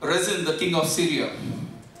Rezin, the king of Syria.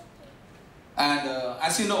 And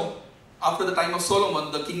as you know, after the time of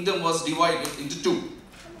Solomon, the kingdom was divided into two.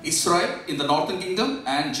 Israel in the northern kingdom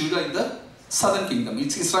and Judah in the southern kingdom.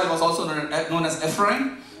 Israel was also known as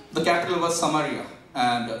Ephraim. The capital was Samaria.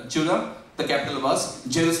 And Judah, the capital was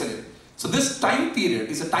Jerusalem. So this time period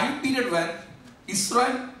is a time period when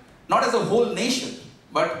Israel, not as a whole nation,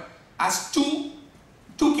 but as two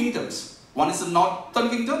kingdoms. One is the northern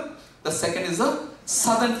kingdom, the second is the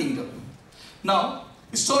southern kingdom. Now,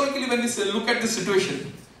 historically, when we look at this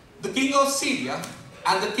situation, the king of Syria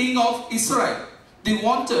and the king of Israel, they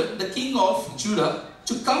wanted the king of Judah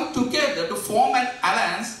to come together to form an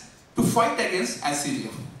alliance to fight against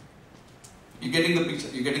Assyria. You're getting the picture,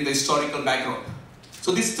 you're getting the historical background.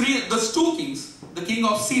 So those two kings, the king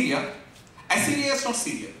of Syria, Assyria is not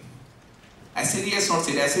Syria. Assyria is not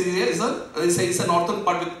Syria. Assyria is a northern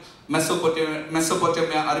part with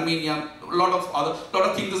Mesopotamia, Armenia, a lot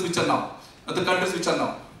of kingdoms which are now, the countries which are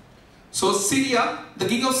now. So Syria, the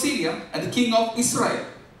king of Syria and the king of Israel,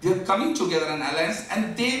 they are coming together in an alliance,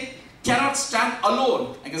 and they cannot stand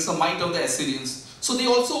alone against the might of the Assyrians. So they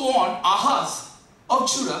also want Ahaz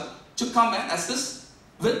of Judah to come and assist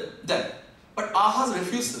with them. But Ahaz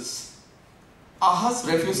refuses. Ahaz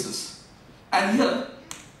refuses. And here,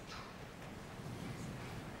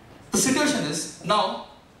 the situation is, now,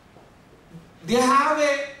 they have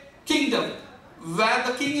a kingdom where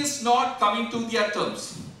the king is not coming to their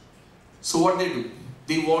terms. So what they do?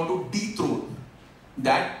 They want to dethrone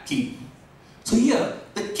that king. So here,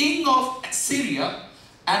 the king of Syria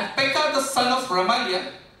and Pekah the son of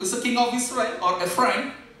Remaliah, who is the king of Israel or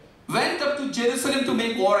Ephraim, went up to Jerusalem to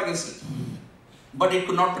make war against it. But it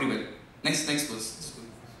could not prevail. Next verse.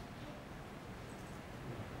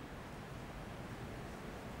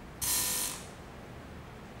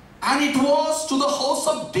 And it was to the house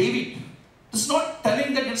of David. It's not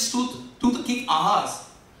telling that it's to the king Ahaz.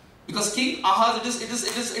 Because King Ahaz,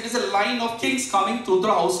 it is a line of kings coming through the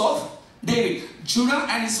house of David. Judah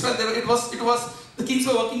and Israel, the kings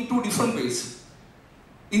were working in two different ways.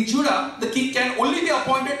 In Judah, the king can only be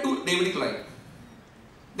appointed to Davidic line.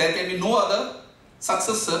 There can be no other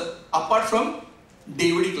successor apart from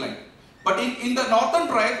Davidic line. But in the northern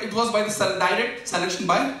tribe, it was by the direct selection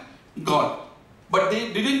by God. But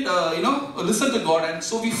they didn't, listen to God, and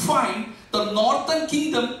so we find the northern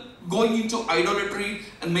kingdom going into idolatry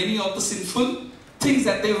and many of the sinful things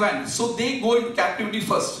that they went. So they go into captivity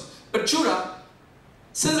first. But Judah,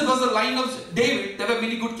 since it was the line of David, there were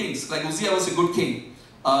many good kings. Like Uzziah was a good king.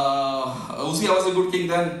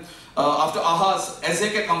 Then after Ahaz,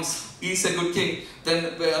 Ezekiel comes. He's a good king.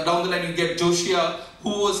 Then down the line you get Josiah, who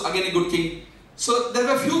was again a good king. So there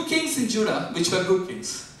were few kings in Judah which were good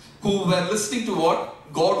kings, who were listening to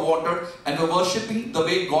what God wanted and were worshipping the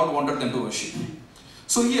way God wanted them to worship.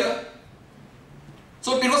 So here,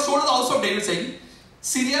 so it was told to the house of David saying,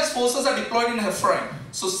 Syria's forces are deployed in Ephraim.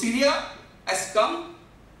 So Syria has come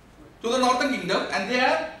to the northern kingdom and they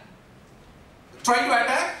are trying to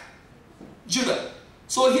attack Judah.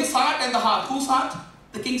 So his heart and the heart, whose heart?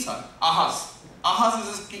 The king's heart, Ahaz. Ahaz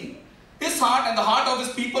is his king. His heart and the heart of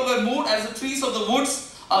his people were moved as the trees of the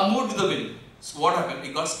woods are moved with the wind. So what happened?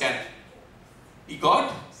 He got scared. He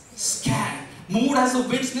got scared. Moved as the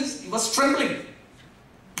wind means he was trembling.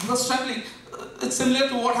 He was trembling. It's similar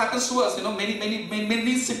to what happens to us.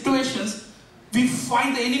 Many situations, we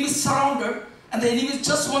find the enemy surrounded and the enemy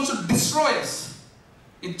just wants to destroy us.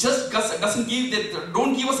 It just doesn't give, they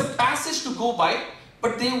don't give us a passage to go by,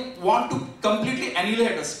 but they want to completely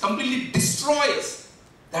annihilate us, completely destroy us.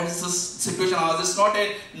 That is the situation. It's not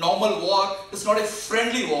a normal war. It's not a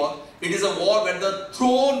friendly war. It is a war where the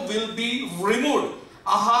throne will be removed.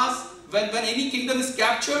 Ahaz, when any kingdom is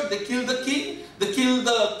captured, they kill the king, they kill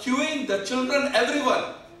the queen, the children,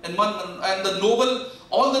 everyone. And the noble,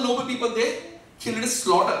 all the noble people, they killed and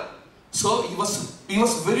slaughtered. So he was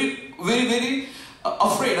very, very, very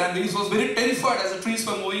afraid, and he was very terrified as the trees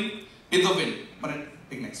were moving in the wind. But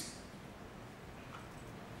take next.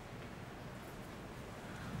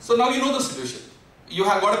 So now you know the situation. You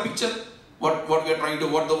have got a picture what we are trying to,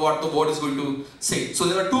 what the word is going to say. So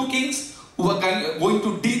there are two kings who are going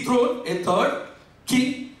to dethrone a third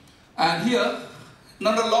king. And here,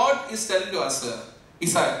 now the Lord is telling to us,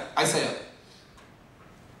 Isaiah,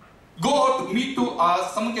 go out to meet to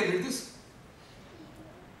us. Someone can read this.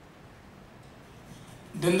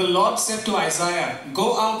 Then the Lord said to Isaiah,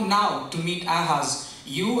 go out now to meet Ahaz,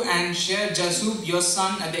 you and Shear-Jashub your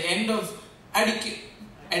son at the end of Aqueduct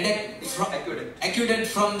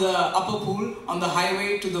from the upper pool on the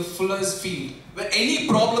highway to the fuller's field. When any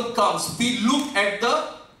problem comes, we look at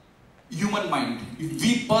the human mind.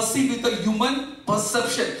 We perceive with the human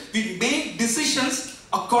perception. We make decisions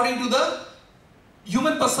according to the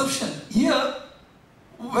human perception. Here,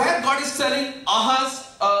 where God is telling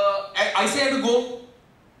Ahaz, Isaiah to go,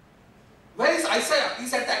 where is Isaiah?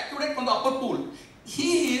 He's at the aqueduct from the upper pool.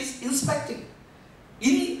 He is inspecting.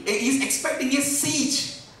 He is expecting a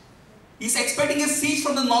siege. He's expecting a siege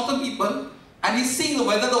from the northern people, and he's seeing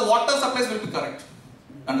whether the water supplies will be correct.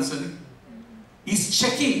 Understanding? He's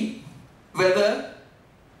checking whether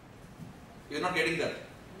you're not getting that.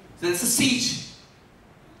 There's a siege.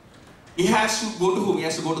 He has to go to whom? He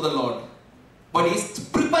has to go to the Lord. But he's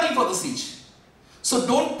preparing for the siege. So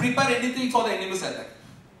don't prepare anything for the enemy's attack.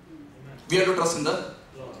 We have to trust in the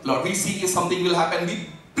Lord. We see if something will happen. We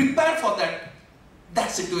prepare for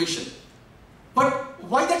that situation. But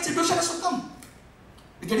why that situation has to come?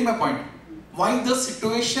 You're getting my point? Why the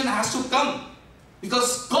situation has to come?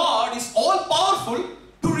 Because God is all powerful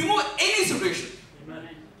to remove any situation.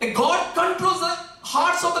 And God controls the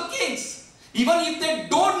hearts of the kings. Even if they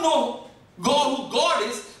don't know God, who God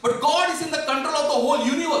is, but God is in the control of the whole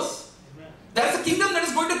universe. There is a kingdom that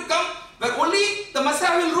is going to come where only the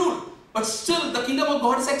Messiah will rule. But still the kingdom of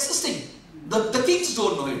God is existing. The kings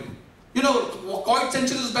don't know it. You know, quite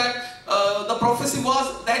centuries back, the prophecy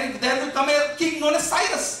was that there will come a king known as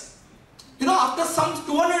Cyrus. You know, after some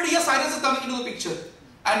 200 years, Cyrus is coming into the picture.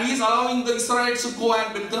 And he is allowing the Israelites to go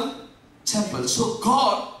and build the temple. So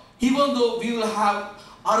God, even though we will have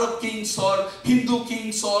Arab kings or Hindu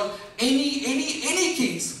kings or any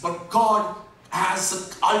kings, but God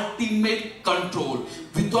has ultimate control.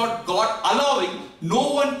 Without God allowing,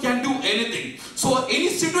 no one can do anything. So any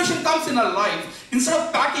situation comes in our life, instead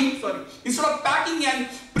of packing and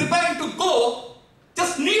preparing to go,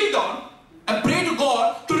 just kneel down and pray to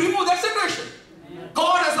God to remove that situation.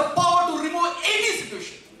 God has the power to remove any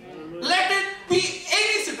situation. Let it be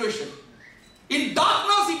any situation. In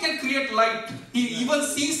darkness, He can create light. He even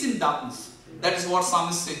sees in darkness. That is what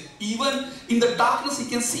Psalmist said. Even in the darkness, He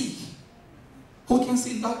can see. Who can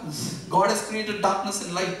see in darkness? God has created darkness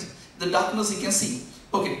and light. The darkness He can see.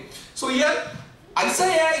 Okay. So here,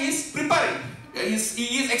 Isaiah is preparing. He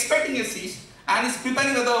is expecting a siege and is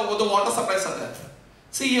preparing that the water supplies are there.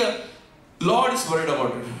 See here, Lord is worried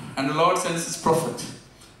about it. And the Lord sends His prophet.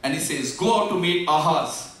 And He says, go out to meet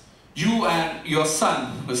Ahaz. You and your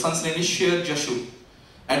son, the son's name is Shear-Jashub,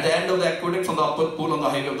 at the end of the aqueduct from the upper pool on the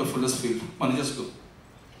highway of the fullest field. Man, just go.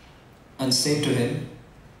 And say to him,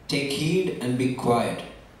 take heed and be quiet.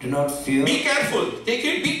 Do not fear. Be careful. Take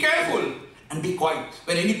heed, be careful. And be quiet.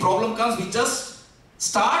 When any problem comes, we just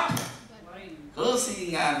start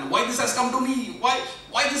cursing. And why this has come to me?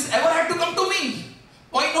 Why this ever had to come to me?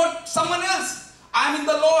 Why not someone else? I am in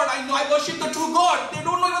the Lord. I know I worship the true God. They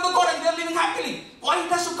don't know even the God and they are living happily. Why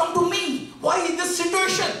it has to come to me? Why in this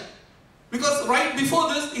situation? Because right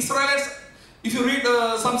before this, Israelites, if you read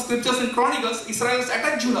some scriptures in Chronicles, Israelites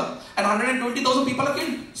attacked Judah and 120,000 people are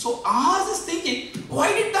killed. So Ahaz is thinking,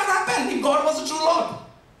 why did that happen if God was the true Lord?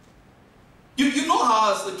 You know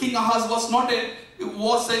Ahaz, the king Ahaz was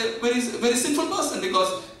a very, very sinful person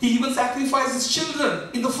because he even sacrificed his children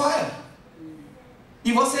in the fire.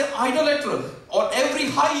 He was an idolater. On every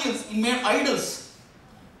high hills, he made idols.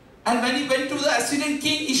 And when he went to the Assyrian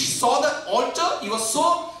king, he saw the altar. He was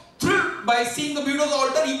so thrilled by seeing the beauty of the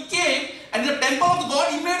altar. He came and in the temple of the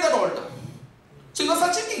God, he made that altar. So he was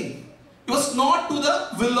such a king. He was not to the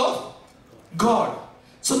will of God.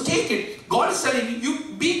 So take it. God is telling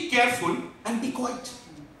you, be careful and be quiet.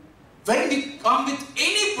 When we come with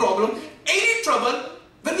any problem, any trouble,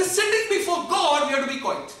 when we're sitting before God, we have to be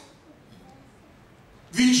quiet.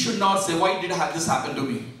 We should not say, why did this happen to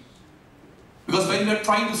me? Because when we are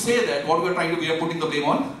trying to say that, what we are trying to do, we are putting the blame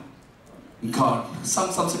on God.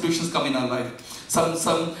 Some situations come in our life. Some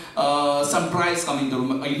trials come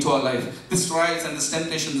into our life. These trials and these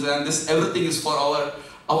temptations and this everything is for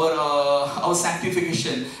our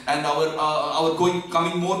sanctification and our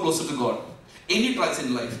coming more closer to God. Any trials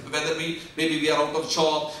in life, whether maybe we are out of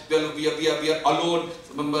job, we are alone,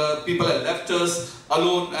 people have left us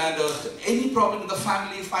alone, and any problem in the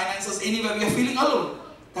family, finances, anywhere we are feeling alone.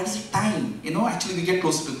 That is the time, actually we get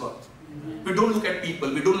closer to God. We don't look at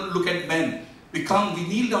people, we don't look at men. We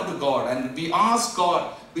kneel down to God and we ask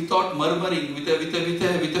God without murmuring, with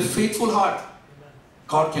a faithful heart.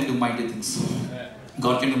 God can do mighty things.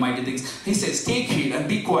 God can do mighty things. He says, take heed and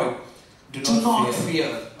be quiet. Do not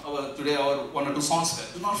fear. Today our one or two songs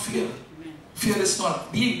were, do not fear. Fear is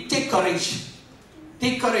not. Take courage.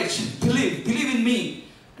 Take courage. Believe in me.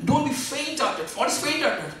 And don't be faint-hearted. What is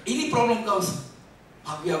faint-hearted? Any problem comes,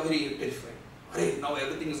 we are very terrified. Now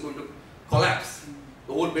everything is going to collapse.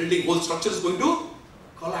 The whole building, whole structure is going to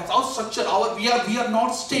collapse. Our structure, we are not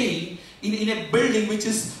staying in a building which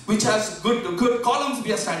has good columns.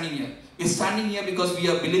 We are standing here. We are standing here because we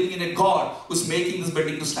are believing in a God who's making this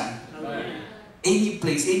building to stand. Amen. Any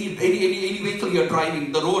place, any vehicle you are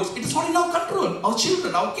driving, the roads, it is not in our control. Our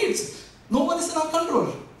children, our kids, no one is in our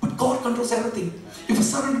control. But God controls everything. If we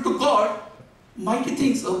surrender to God, mighty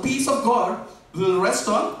things, the peace of God will rest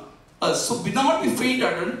on us. So do not be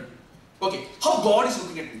faint-hearted. Okay, how God is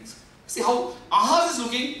looking at things. See how Ahaz is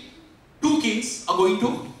looking. Two kings are going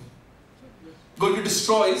to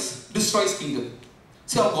destroy his kingdom.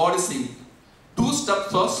 See how God is saying. 2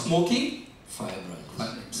 steps for smoking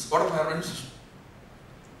firebrands. What are firebrands?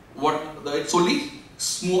 It's only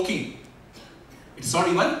smoking. It's not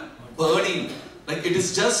even burning. Like it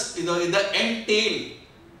is just in the end tail.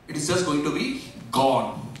 It is just going to be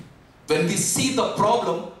gone. When we see the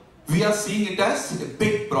problem, we are seeing it as a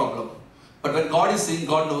big problem. But when God is saying,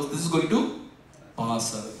 God knows this is going to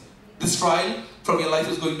pass away. This trial from your life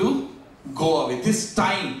is going to go away. This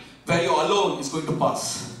time where you're alone is going to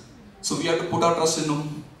pass. So we have to put our trust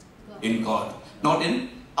in God, not in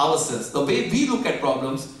ourselves. The way we look at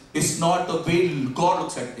problems is not the way God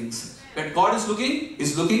looks at things. When God is looking,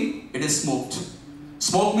 it is smoked.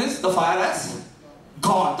 Smoke means the fire has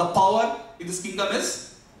gone. The power in this kingdom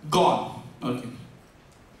is gone. Okay.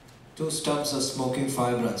 2 stubs of smoking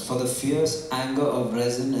firebrands for the fierce anger of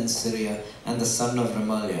Rezin and Syria and the son of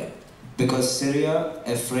Remaliah. Because Syria,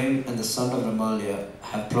 Ephraim and the son of Remaliah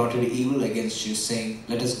have plotted evil against you, saying,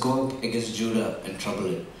 let us go against Judah and trouble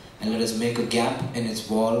it, and let us make a gap in its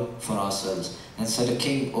wall for ourselves, and set a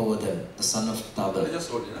king over them, the son of Tabal. I just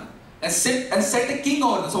told you, and set a king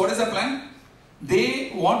over them. So what is the plan?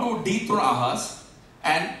 They want to dethrone Ahaz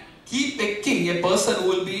and keep a king, a person who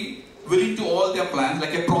will be willing to all their plans,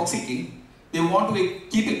 like a proxy king. They want to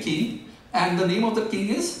keep a king, and the name of the king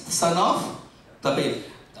is the son of Tabal.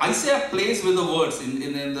 Isaiah plays with the words in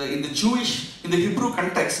the Jewish, in the Hebrew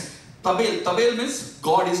context. Tabal means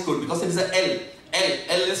God is good, because it is a L.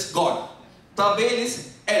 L is God. Tabal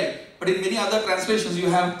is L. But in many other translations you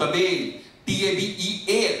have Tabal,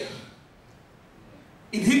 T-A-B-E-A-L.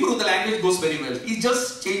 In Hebrew the language goes very well. He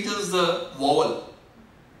just changes the vowel.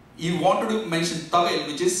 He wanted to mention Tabal,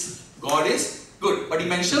 which is God is good. But he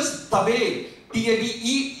mentions Tabal,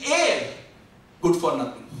 T-A-B-E-A-L, good for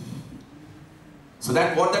nothing. So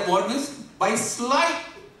what that word means, by slight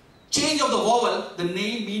change of the vowel, the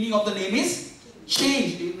meaning of the name is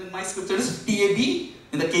changed. In my scripture is T-A-B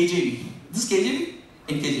in the KJV. This is KJV?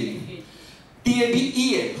 In KJV.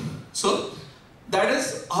 T-A-B-E-L. So that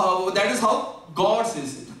is how God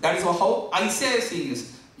says it. That is how Isaiah is saying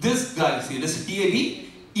this. This guy, see, this is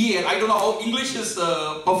T-A-B-E-L. I don't know how English is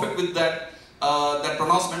perfect with that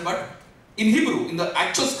pronouncement, but in Hebrew, in the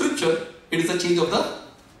actual scripture, it is a change of the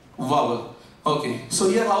vowel. Okay, so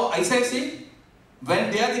here how Isaiah is saying,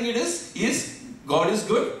 when they are thinking God is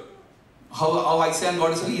good, how Isaiah and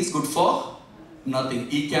God is saying, he is good for nothing.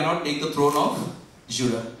 He cannot take the throne of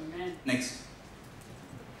Judah. Amen. Next.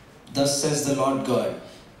 Thus says the Lord God,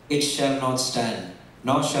 it shall not stand,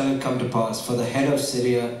 nor shall it come to pass, for the head of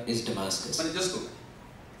Syria is Damascus. But just go.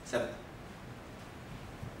 7.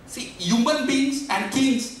 See, human beings and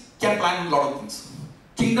kings can plan a lot of things.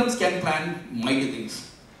 Kingdoms can plan mighty things.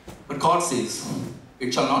 But God says,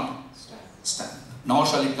 it shall not stand, nor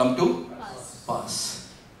shall it come to pass.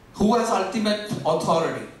 Who has ultimate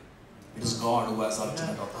authority? It is God who has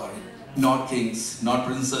ultimate authority. Not kings, not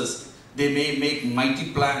princes. They may make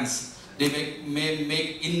mighty plans. They may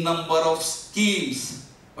make in number of schemes.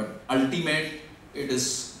 But ultimate, it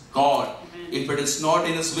is God. If it is not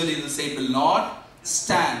in His will, He will say it will not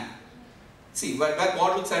stand. See, where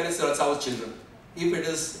God looks at it, it's our children. If it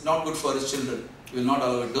is not good for His children, He will not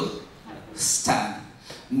allow it to stand.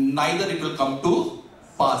 Neither it will come to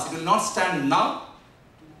pass. It will not stand now.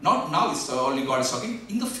 Not now is only God is talking.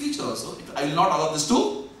 In the future also, I will not allow this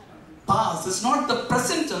to pass. It's not the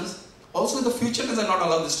present tense. Also in the future tense, I will not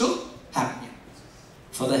allow this to happen.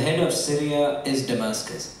 For the head of Syria is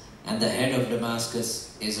Damascus, and the head of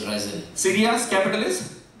Damascus is Rezin. Syria's capital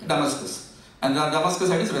is Damascus, and the Damascus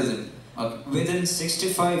head is Rezin. Okay. Within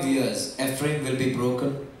 65 years, Ephraim will be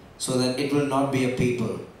broken, so that it will not be a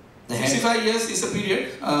people. The 65 years is a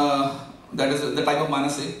period, that is the time of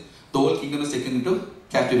Manasseh. The whole kingdom is taken into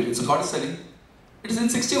captivity. So God is telling, it is in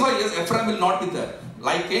 65 years, Ephraim will not be there,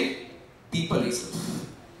 like a people itself.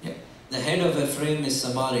 Yeah. The head of Ephraim is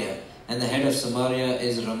Samaria, and the head of Samaria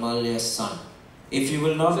is Remaliah's son. If you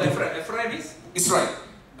will not... So Ephraim is Israel,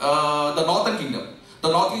 the northern kingdom.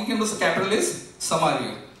 The northern kingdom's capital is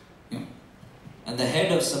Samaria. Yeah. And the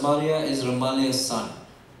head of Samaria is Remaliah's son.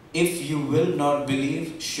 If you will not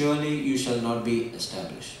believe, surely you shall not be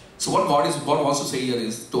established. So what God wants to say here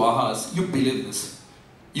is to Ahaz, you believe this.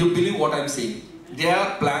 You believe what I am saying.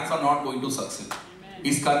 Their plans are not going to succeed.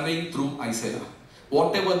 He's conveying through Isaiah.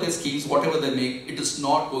 Whatever their schemes, whatever they make, it is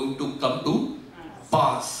not going to come to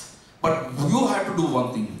pass. But you have to do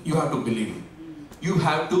one thing. You have to believe. You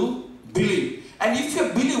have to believe. And if you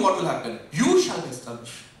believe, what will happen? You shall be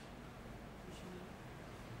established.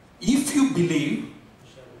 If you believe,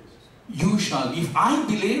 you shall. If I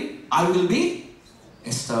believe, I will be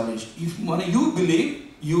established. If you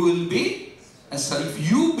believe, you will be established.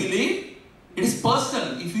 If you believe, it is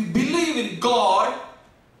personal. If you believe in God,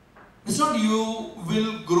 it's not you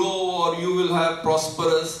will grow or you will have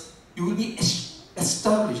prosperous. You will be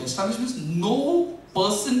established. Established means no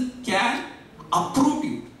person can uproot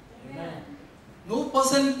you. Amen. No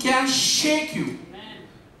person can shake you. Amen.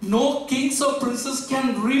 No kings or princes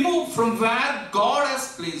can remove from where God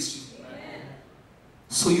has placed you. Amen.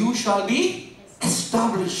 So you shall be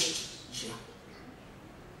established.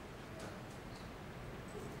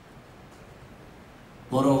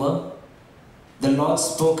 Moreover, the Lord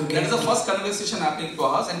spoke That again. is the first conversation happening to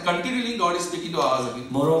Ahaz, and continually God is speaking to Ahaz again.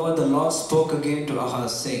 Moreover, the Lord spoke again to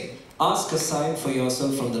Ahaz, saying, Ask a sign for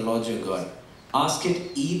yourself from the Lord your God. Ask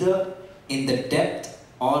it either in the depth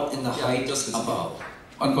or in the height just listen. above.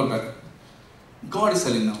 One call back. God is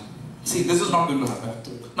telling now. See, this is not going to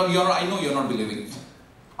happen. Now, I know you're not believing it.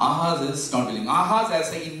 Ahaz is not believing. Ahaz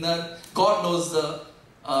has an inner, God knows the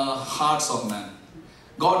hearts of man.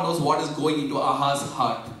 God knows what is going into Ahaz's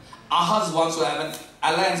heart. Ahaz wants to have an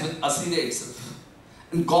alliance with Assyria itself.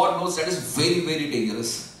 And God knows that is very, very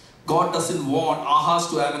dangerous. God doesn't want Ahaz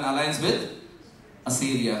to have an alliance with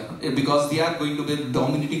Assyria because they are going to be the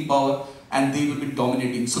dominating power and they will be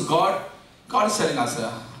dominating. So God is telling us,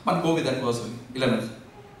 go with that verse 11.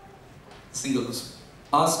 Single verse.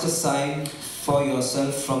 Ask a sign for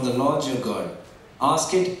yourself from the Lord your God.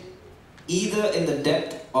 Ask it either in the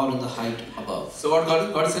depth or in the height above. So what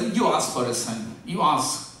God is saying, you ask for a sign. You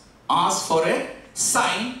ask. Ask for a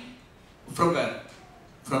sign from where?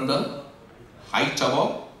 From the height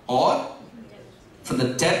above or from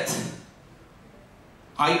the depth.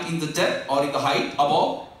 Height in the depth or in the height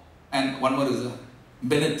above. And one more is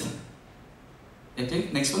beneath. Okay,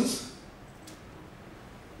 next verse.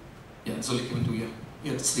 Yeah, it's only given to you.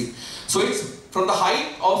 Yeah, it's 3. So it's from the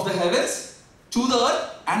height of the heavens to the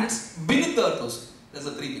earth and it's beneath the earth also. There's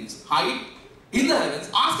the 3 things. Height in the heavens.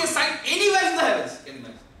 Ask a sign anywhere in the heavens. Can you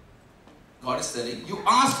imagine? God is telling you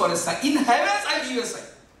ask for a sign. In heavens I give you a sign.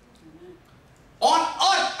 On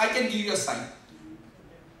earth I can give you a sign.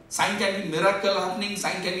 Sign can be miracle happening.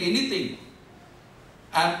 Sign can be anything.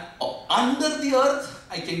 And under the earth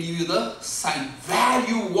I can give you the sign. Where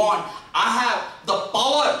you want. I have the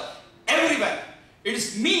power everywhere. It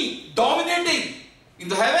is me dominating in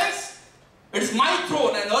the heavens. It is my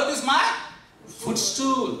throne and earth is my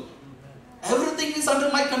footstool. Everything is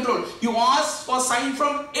under my control. You ask for sign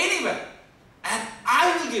from anywhere and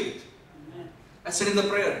I will give it. I said in the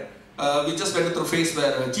prayer, we just went through a phase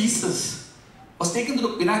where Jesus was taken to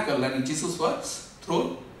the pinnacle and Jesus was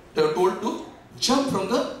thrown. They were told to jump from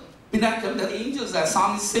the pinnacle. The angels, as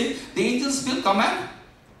psalmist say, the angels will come and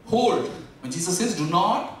hold. When Jesus says, do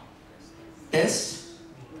not test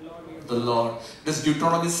the Lord. This is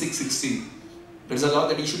Deuteronomy 6:16. There is a law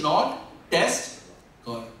that you should not test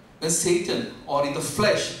God. When Satan or in the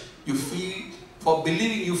flesh, you feel, for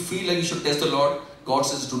believing you feel like you should test the Lord, God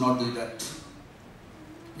says do not do that.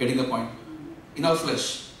 Getting the point? In our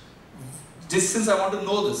flesh. Just since I want to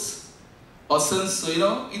know this, or since,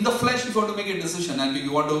 in the flesh if you want to make a decision and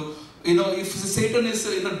you want to, if Satan is,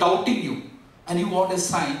 doubting you and you want a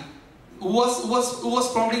sign, who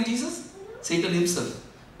was prompting Jesus? Satan himself.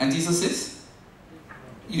 And Jesus says,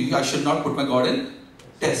 I should not put my God in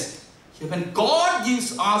test. When God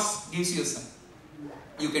gives you a sign,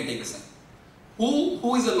 you can take a sign.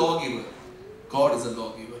 Who is a lawgiver? God is a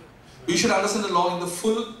lawgiver. You should understand the law in the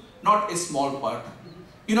full, not a small part.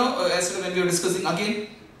 As when we were discussing again,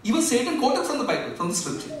 even Satan quoted from the Bible, from the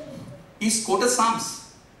scripture. He's quoted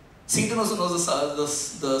Psalms. Satan also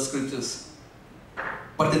knows the scriptures.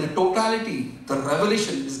 But in the totality, the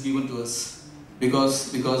revelation is given to us.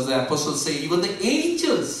 Because the apostles say, even the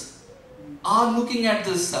angels are looking at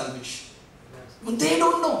this salvation. Even they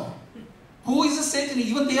don't know. Who is the Satan?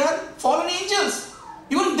 Even they are fallen angels.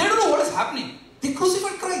 Even they don't know what is happening. They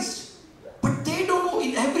crucified Christ. But they don't know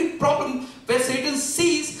in every problem where Satan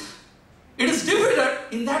sees it is defeated.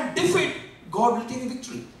 In that defeat, God will take a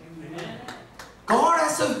victory. Amen. God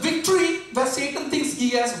has a victory where Satan thinks he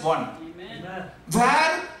has won. Amen.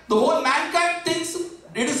 Where the whole mankind thinks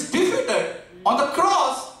it is defeated. On the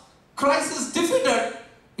cross, Christ is defeated.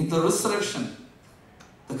 In the resurrection,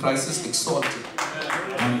 the Christ is exalted.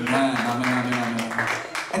 Amen. Amen.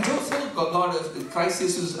 And Joseph, Christ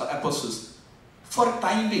says to his apostles, for a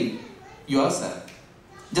time being, you are sad.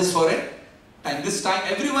 Just for a time. This time,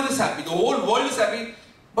 everyone is happy. The whole world is happy.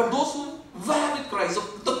 But those who were with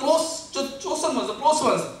Christ, the chosen ones, the close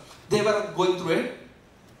ones, they were going through a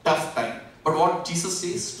tough time. But what Jesus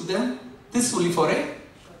says to them, this is only for a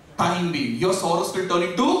time being. Your sorrows will turn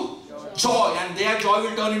into joy, and their joy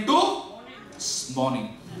will turn into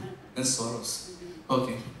mourning and sorrows.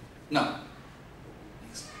 Okay. Now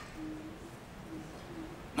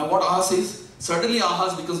what Ahaz is, certainly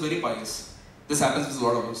Ahaz becomes very pious. This happens with a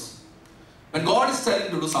lot of us. When God is telling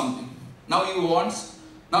to do something, now he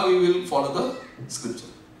will follow the scripture.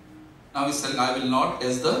 Now he's telling, I will not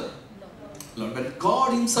as the Lord. But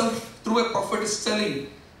God himself through a prophet is telling,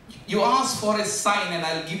 you ask for a sign and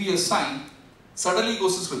I'll give you a sign. Suddenly he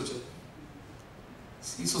goes to scripture.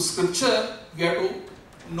 See, so scripture we have to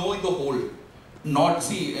know in the whole. Not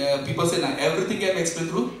see, people say everything can be explained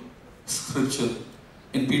through scripture.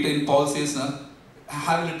 In Paul says,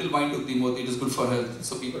 have a little wine to Timothy, it is good for health.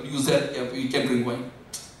 So people use that, you can drink wine.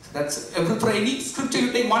 That's for any scripture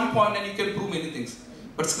you take one point and you can prove many things.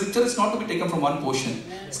 But scripture is not to be taken from one portion.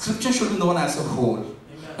 Scripture should be known as a whole.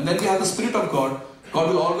 And then we have the Spirit of God. God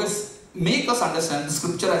will always make us understand the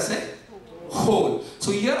scripture as a whole.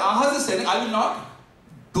 So here Ahaz is saying, I will not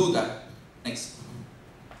do that. Next.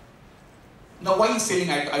 Now why is saying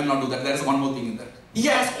I will not do that? There is one more thing in that. He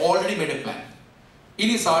has already made a plan. In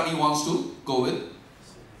his heart he wants to go with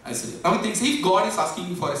Isaiah. Now he thinks, if God is asking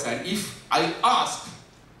me for a sign, if I ask,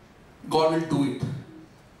 God will do it.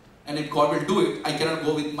 And if God will do it, I cannot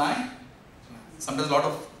go with my plan. Sometimes a lot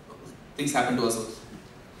of things happen to us.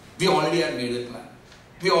 We already have made a plan.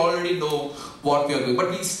 We already know what we are doing.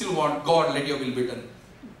 But we still want, God, let your will be done.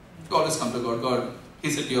 We always come to God. God, He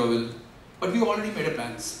said your will. But we already made a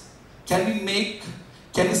plans. Can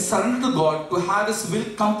we surrender to God to have His will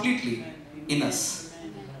completely in us?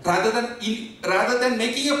 Rather than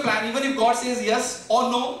making a plan, even if God says yes or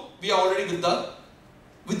no, we are already with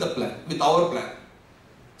the plan, with our plan.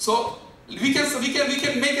 So we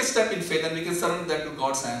can make a step in faith and we can surrender that to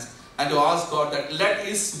God's hands and to ask God that let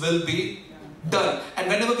His will be done. And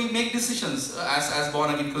whenever we make decisions as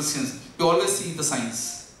born again Christians, we always see the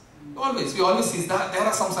signs. We always see that there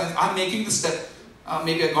are some signs. I'm making this step.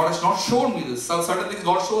 Maybe God has not shown me this. So certain things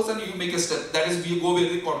God shows and you make a step. That is, you go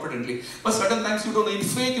very confidently. But certain times you don't know. In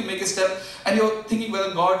faith you make a step and you're thinking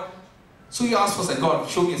whether God. So you ask for a sign. God,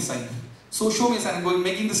 show me a sign. So show me a sign. I'm going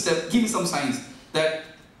making the step. Give me some signs that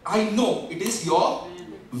I know it is your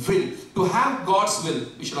will. To have God's will,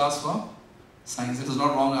 we should ask for signs. It is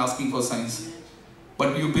not wrong asking for signs.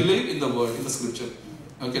 But you believe in the word, in the scripture.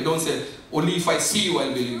 Okay, don't say, only if I see you,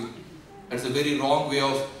 I'll believe. That's a very wrong way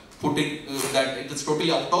of putting that. It is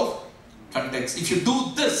totally out of context. If you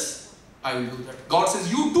do this, I will do that. God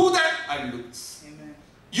says, you do that, I will do this. Amen.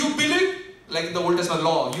 You believe, like in the Old Testament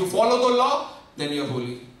law, you follow the law, then you are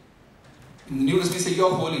holy. In the New Testament, say, you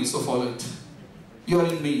are holy, so follow it. You are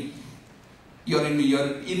in me. You are in me. You are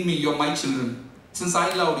in me. You are my children. Since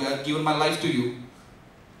I loved you, I have given my life to you.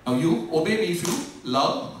 Now you obey me if you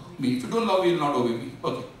love me. If you don't love me, you will not obey me.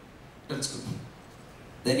 Okay, that's good.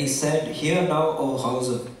 Then he said, hear now, O house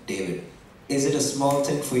of David, is it a small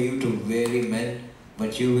thing for you to weary men,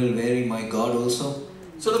 but you will weary my God also?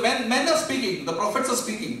 So the men are speaking, the prophets are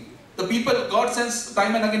speaking. The people, God sends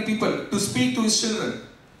time and again people to speak to His children,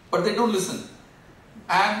 but they don't listen.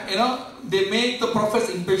 And they make the prophets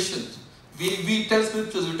impatient. We tell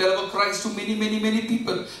scriptures, we tell about Christ to many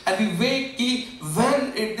people, and we wait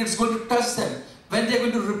when it's going to touch them, when they're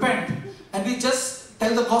going to repent, and we just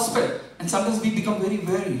tell the gospel. And sometimes we become very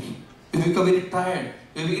weary, we become very tired,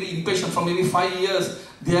 we become very impatient. For maybe 5 years,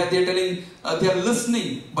 they are telling, they are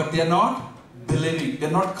listening, but they are not believing, they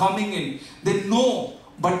are not coming in. They know,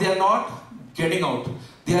 but they are not getting out.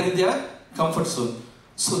 They are in their comfort zone.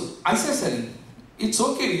 So Isaiah is saying, it's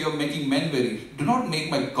okay, you are making men weary. Do not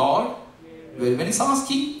make my God weary. When He's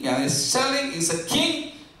asking, He's telling, He's a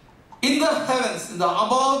king in the heavens,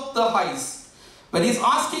 above the heights. When He's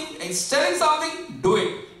asking, He's telling something, do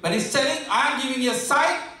it. When He's telling, I am giving you a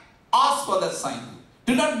sign, ask for that sign.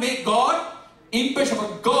 Do not make God impatient.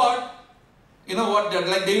 But God,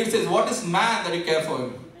 like David says, what is man that you care for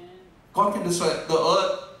him? God can destroy the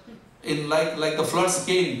earth in like the floods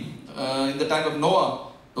came in the time of Noah.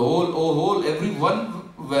 The whole everyone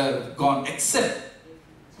were gone except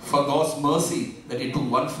for God's mercy that He took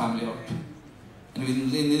one family out. And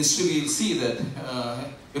in history we will see that,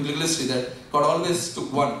 biblical history, that God always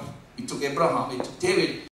took one. He took Abraham, He took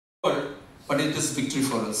David, but it is victory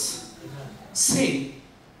for us. Say,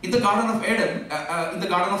 in the Garden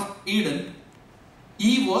of Eden,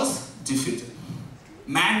 Eve was defeated.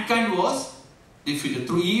 Mankind was defeated.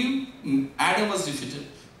 Through Eve, Adam was defeated.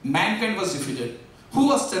 Mankind was defeated. Who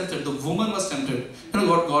was tempted? The woman was tempted. You know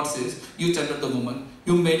what God says? You tempted the woman.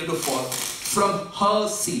 You made her to fall from her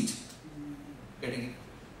seed. Getting it?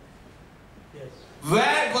 Yes.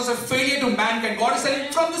 Where it was a failure to mankind, God is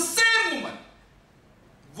saying from the same woman.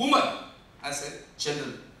 Woman, as a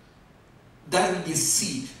general. there will be a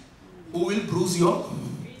seed who will bruise your.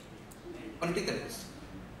 I'll take that verse.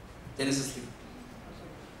 Genesis 3.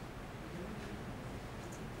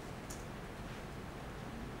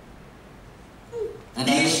 And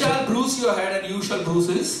He shall bruise your head and you shall bruise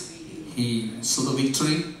his heel. So the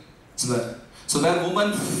victory is there. So where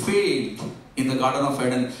woman failed in the Garden of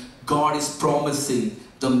Eden, God is promising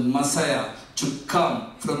the Messiah to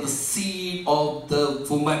come from the seed of the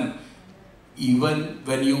woman. Even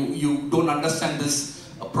when you don't understand this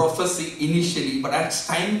prophecy initially, but as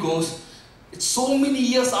time goes, it's so many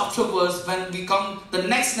years afterwards when we come the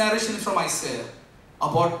next narration from Isaiah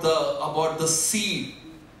about the seed,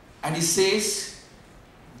 and he says,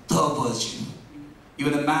 the virgin.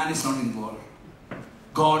 Even a man is not involved.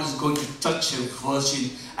 God is going to touch a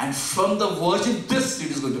virgin, and from the virgin, this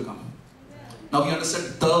seed is going to come. Now we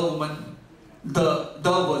understand the woman, the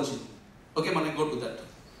virgin. Okay, man, I go to that.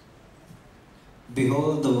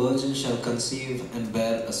 behold, the virgin shall conceive and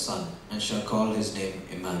bear a son, and shall call his name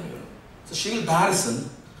Emmanuel. So she will bear a son,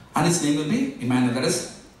 and his name will be Emmanuel. That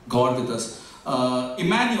is God with us.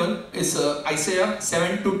 Emmanuel is Isaiah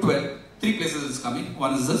 7 to 12. 3 places it's coming.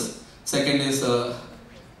 One is this. Second is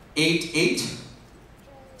 8:8.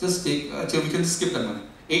 Just take. We can skip that one.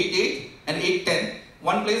 8:8 and 8:10.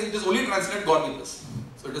 One place it is only translated God with us.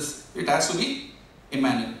 So it has to be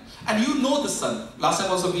Emmanuel. And you know the son. Last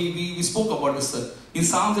time also we spoke about this son. In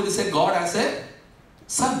Psalms it is said God has a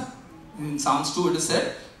son. In Psalms 2 it is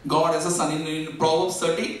said God has a son. In Proverbs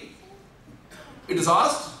 30 it is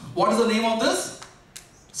asked, what is the name of this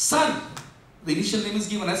son? The initial name is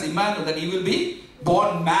given as Emmanuel, that he will be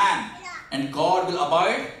born man and God will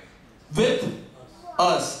abide with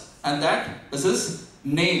us, and that is his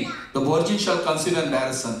name. The virgin shall conceive and bear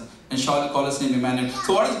a son, and shall call his name Emmanuel.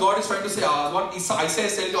 So what is God is trying to say? What Isaiah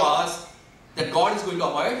is telling to us, that God is going to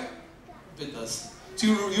abide with us. So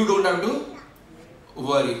you don't have to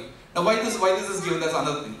worry. Now why this is given as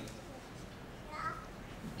another thing?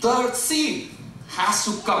 The seed has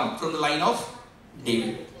to come from the line of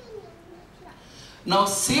David. Now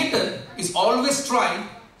Satan is always trying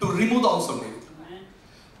to remove the house of David.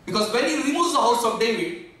 Because when he removes the house of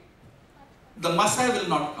David, the Messiah will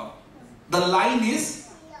not come. The line is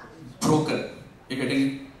broken. You're getting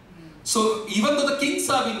it? So even though the kings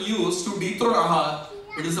are being used to dethrone Ahab,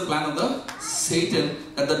 it is the plan of the Satan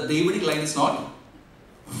that the Davidic line is not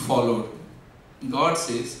followed. God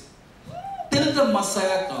says, till the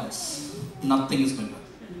Messiah comes, nothing is going to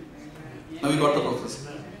happen. Now we got the prophecy.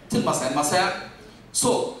 Till Messiah.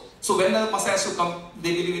 So when the Messiah has to come,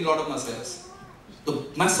 they believe in a lot of Messiahs. The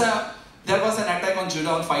Messiah, there was an attack on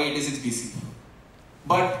Judah on 586 BC.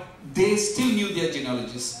 But they still knew their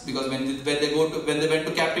genealogies, because when they went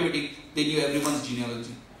to captivity, they knew everyone's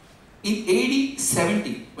genealogy. In AD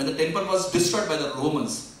 70, when the temple was destroyed by the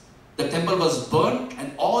Romans, the temple was burned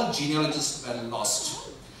and all genealogies were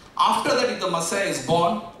lost. After that, if the Messiah is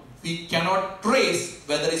born, we cannot trace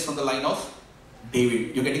whether it's from the line of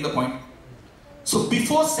David. You're getting the point? So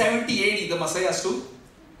before 70 AD, the Messiah has to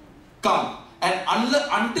come. And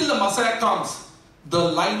until the Messiah comes, the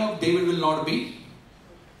line of David will not be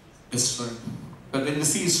destroyed. But when we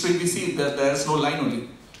see history, we see that there is no line only.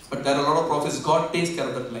 But there are a lot of prophets. God takes care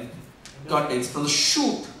of that line. God takes from the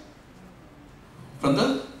shoot. When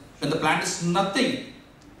the plant is nothing,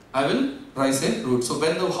 I will rise a root. So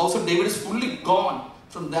when the house of David is fully gone,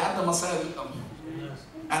 from there the Messiah will come.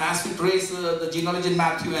 And as we trace the genealogy in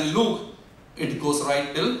Matthew and Luke, it goes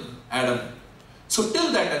right till Adam. So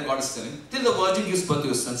till that time God is telling, till the virgin gives birth to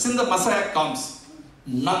his son, since the Messiah comes,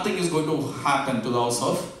 nothing is going to happen to the house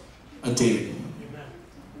of David.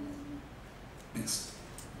 Next.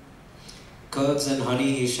 Curds and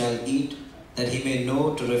honey he shall eat, that he may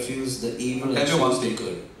know to refuse the evil and choose the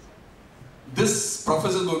good. This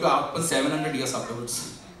prophecy is going to happen 700 years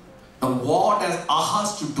afterwards. Now what has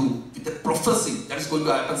Ahaz to do with the prophecy that is going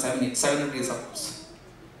to happen 700 years afterwards?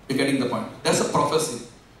 You're getting the point. That's a prophecy.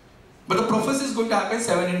 But the prophecy is going to happen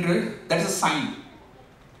 700, that is a sign.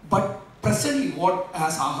 But presently, what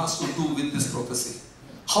has Ahaz to do with this prophecy?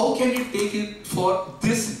 How can you take it for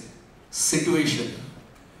this situation?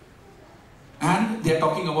 And they are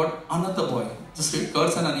talking about another boy. Just read,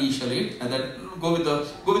 curds and honey shall eat, and then go with the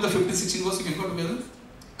 15-16 verse. You can go together.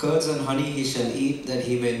 Curds and honey he shall eat, that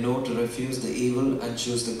he may know to refuse the evil and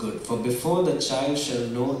choose the good. For before the child shall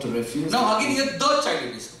know to refuse. Now again here the child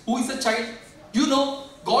it is. Who is the child? You know,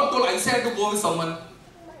 God told Isaiah to go with someone.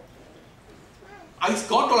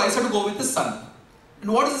 God told Isaiah to go with his son.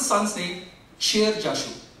 And what is his son's name? Sher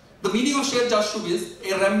Jashub. The meaning of Sher Jashub is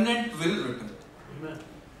a remnant will return. Amen.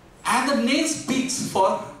 And the name speaks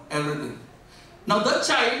for everything. Now the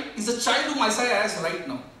child is the child whom Isaiah has right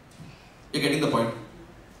now. You're getting the point.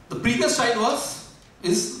 The previous child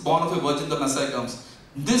is born of a virgin, the Messiah comes.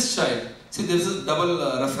 This child, see there is a double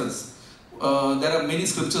reference. There are many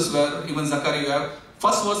scriptures where even Zechariah, you have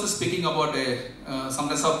first verse is speaking about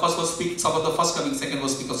sometimes first verse speaks about the first coming, second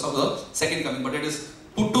verse speaks of the second coming, but it is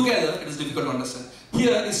put together, it is difficult to understand.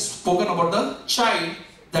 Here is spoken about the child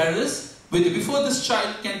that is before this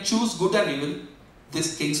child can choose good and evil,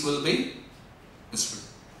 these kings will be destroyed.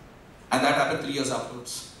 And that happened 3 years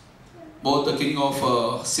afterwards. Both the king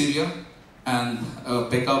of Syria and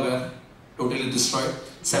Pekah were totally destroyed.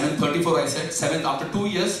 734 I said, after 2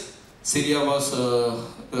 years, Syria was,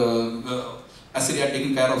 Assyria had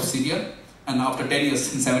taken care of Syria, and after 10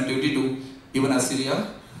 years, in 722, even Assyria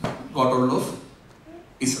got hold of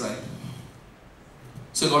Israel.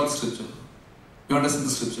 So you got the scripture. You understand the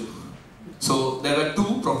scripture. So there were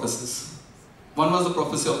 2 prophecies. One was the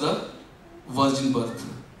prophecy of the virgin birth.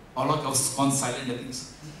 All are gone silent, I think.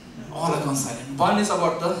 All are gone silent. One is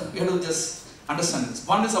about the, you have to just understand this.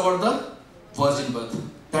 One is about the virgin birth.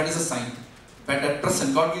 That is a sign. But at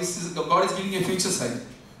present, God is giving a future sign.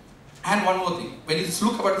 And one more thing. When you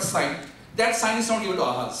look about the sign, that sign is not given to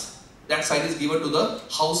Ahaz. That sign is given to the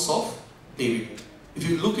house of David. If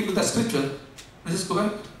you look into the scripture, let's just go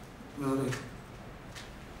back.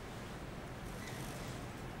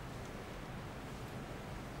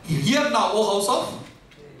 Hear now, O house of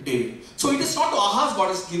David. So it is not to Ahaz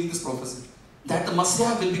God is giving this prophecy. That the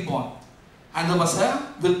Messiah will be born. And the Messiah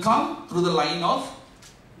will come through the line of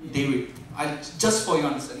David. Just for your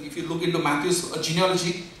understanding, if you look into Matthew's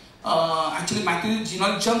genealogy, actually Matthew's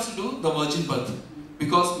genealogy jumps into the virgin birth.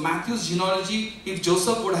 Because Matthew's genealogy, if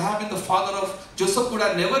Joseph would have been the father of, Joseph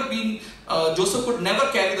could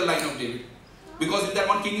never carry the line of David. Because if that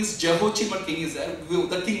one king is Jehoiakim, one king is there,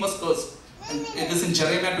 the king was cursed. And it is in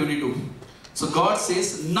Jeremiah 22. So God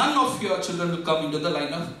says, none of your children will come into the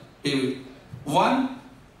line of David. One,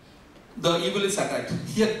 the evil is attacked.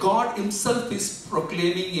 Here God himself is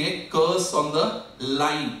proclaiming a curse on the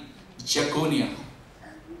line, Jeconiah.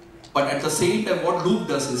 But at the same time, what Luke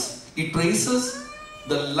does is, he traces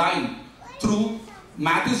the line through,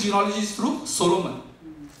 Matthew's genealogy is through Solomon.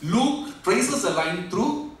 Luke traces the line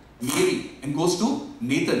through Mary and goes to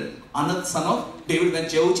Nathan, another son of David when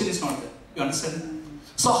Jehoiakim is not there. You understand?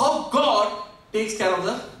 So how God takes care of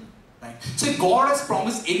the line. So if God has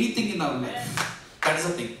promised anything in our life, that is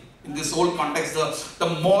the thing. In this whole context, the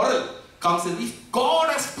moral comes in. If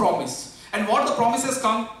God has promised, and what the promises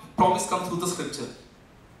come, promise comes through the scripture.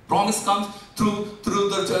 Promise comes through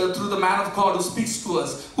the man of God who speaks to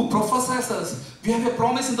us, who prophesies us. We have a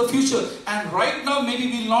promise in the future, and right now maybe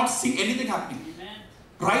we will not see anything happening. Amen.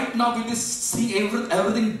 Right now we will see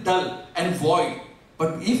everything dull and void.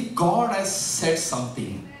 But if God has said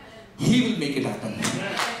something, He will make it happen.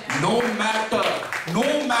 No matter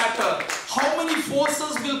how many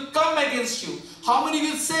forces will come against you, how many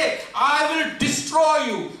will say, I will destroy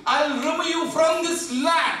you, I will remove you from this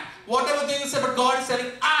land. Whatever they will say, but God is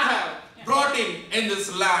saying, I have brought him in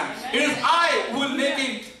this land. It is I who will make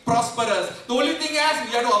him prosperous. The only thing is,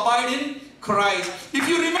 we have to abide in Christ. If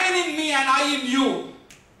you remain in me and I in you,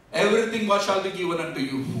 everything what shall be given unto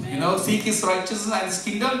you. You know, seek his righteousness and his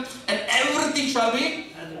kingdom, and everything shall be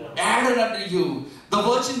added unto you. The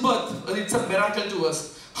virgin birth, it's a miracle to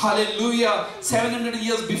us. Hallelujah. 700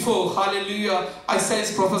 years before, hallelujah, Isaiah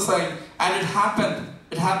is prophesying, and it happened.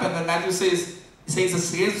 It happened, and Matthew says, he says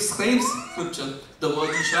the same scripture, the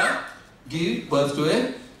virgin shall give birth to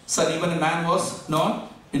a son. Even a man was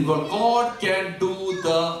not involved. God can do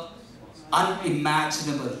the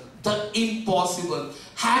unimaginable, the impossible.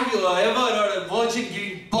 Have you ever heard a virgin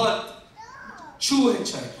giving birth to a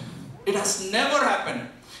child? It has never happened.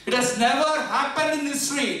 It has never happened in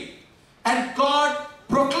history. And God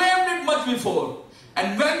proclaimed it much before.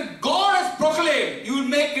 And when God has proclaimed, He will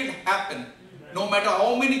make it happen. No matter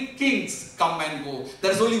how many kings come and go,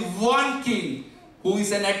 there is only one king who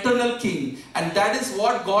is an eternal king. And that is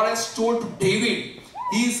what God has told to David.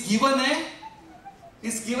 He is given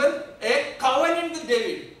a covenant with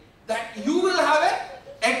David, that you will have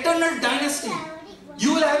an eternal dynasty.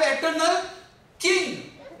 You will have an eternal king.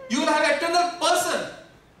 You will have an eternal person.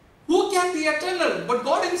 Who can be eternal but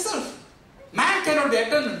God himself? Man cannot be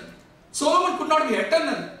eternal. Solomon could not be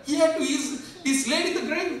eternal. He had to, he's laid in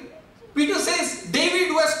the grave. Peter says, David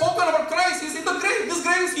who has spoken about Christ is in the grave. This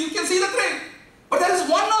grave is, you can see the grave. But there is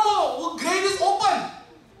one other whose grave is open.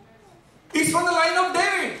 He's from the line of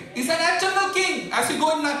David. He's an eternal king. As you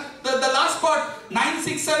go in the last part, 9,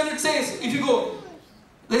 6, 7, it says, if you go,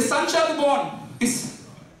 the son shall be born. It's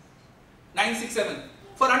 9, 6, 7.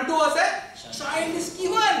 For unto us a child is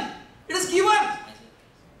given. It is given.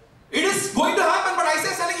 It is going to happen, but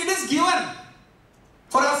Isaiah is telling it is given.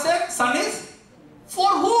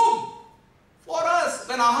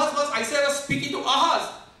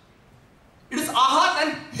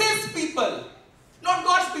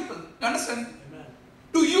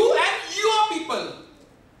 people.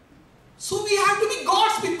 So we have to be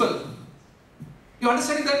God's people. You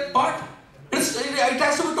understanding that part? It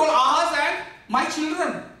has to be told Ahaz and my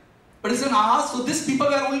children. But it's an Ahaz, so these people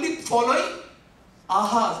were only following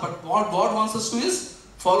Ahaz. But what God wants us to is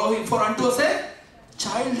follow him. For unto us a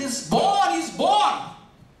child is born, he is born.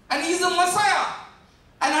 And he is the Messiah.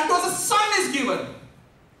 And unto us a son is given.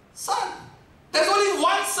 Son. There's only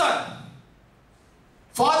one son.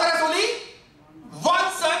 Father has only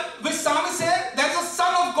one son, which psalmist says, there's a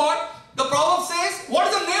son of God. The proverb says,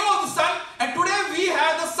 what is the name of the son? And today we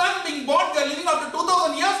have the son being born. We are living after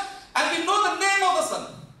 2000 years. And we know the name of the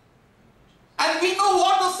son. And we know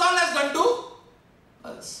what the son has done to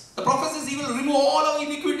us. The prophet says he will remove all our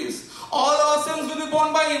iniquities. All our sins will be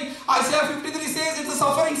borne by him. Isaiah 53 says it's a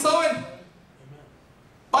suffering servant.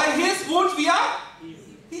 By his wounds we are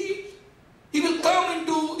healed. He will come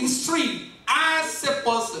into history as a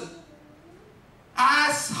person.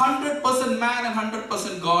 As 100% man and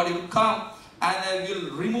 100% God. He will come and he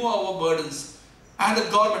will remove our burdens. And the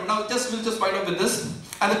government, now we'll just wind up with this.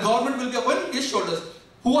 And the government will be upon his shoulders.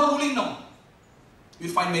 Who are ruling now? You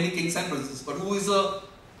find many kings and princes. But who is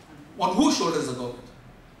on whose shoulder is the government?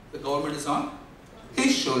 The government is on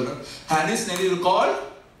his shoulder. And his name is called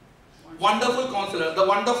Wonderful Counselor. The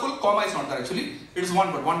wonderful comma is not there actually. It is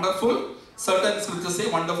one word. Wonderful. Certain scriptures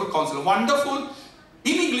say Wonderful Counselor. Wonderful.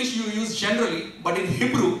 In English you use generally, but in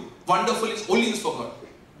Hebrew, wonderful is only used for God.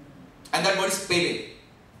 And that word is Pele.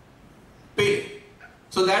 Pele.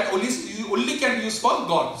 So that only can be used for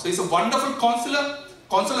God. So it's a wonderful counselor.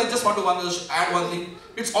 Counselor, I just want to add one thing.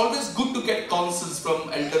 It's always good to get counsels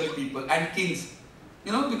from elderly people and kings.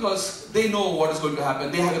 You know, because they know what is going to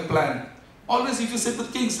happen. They have a plan. Always if you sit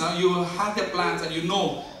with kings, now you have their plans and you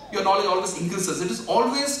know your knowledge always increases. It is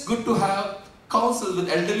always good to have counsel with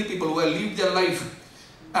elderly people who have lived their life.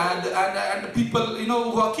 And people, you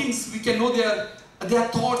know, who are kings, we can know their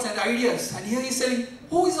thoughts and ideas. And here he's saying,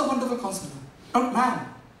 who is a wonderful counselor? Not man,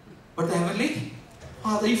 but the heavenly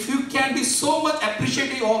Father. If you can be so much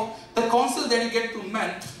appreciative of the counsel that you get to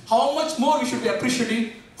man, how much more we should be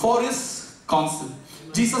appreciative for his counsel.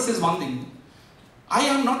 Jesus says one thing, I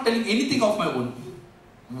am not telling anything of my own.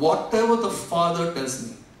 Whatever the Father tells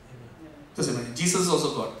me. Just imagine, Jesus is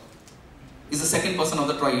also God. He's the second person of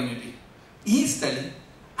the triunity. He is telling,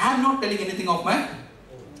 I am not telling anything of my own.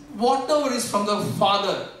 Whatever is from the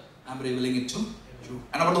Father, I am revealing it to you.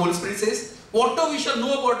 And about the Holy Spirit says, whatever we shall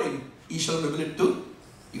know about him, he shall reveal it to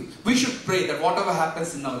you. We should pray that whatever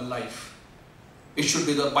happens in our life, it should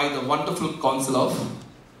be by the wonderful counsel of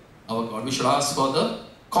our God. We should ask for the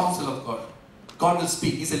counsel of God. God will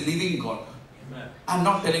speak. He's a living God. I'm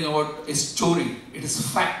not telling about a story. It is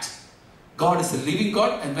fact. God is a living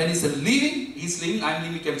God, and when He's living, I'm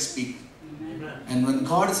living, we can speak. And when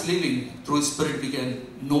God is living, through His Spirit, we can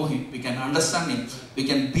know Him, we can understand Him, we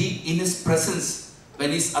can be in His presence.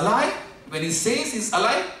 When He's alive, when He says He's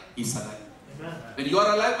alive, He's alive. When you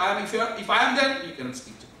are alive, I am here. If I am there, you cannot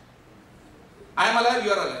speak to me. I am alive,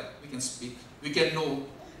 you are alive. We can speak. We can know.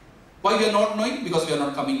 Why we are not knowing? Because we are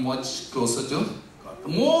not coming much closer to God. The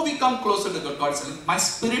more we come closer to God, God is saying, my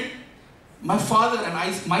Spirit, my Father and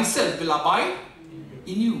I myself will abide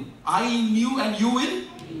in you. I in you and you in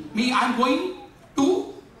me. I am going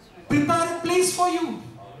to prepare a place for you.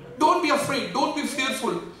 Don't be afraid. Don't be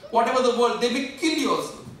fearful. Whatever the world, they may kill you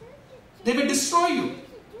also. They may destroy you.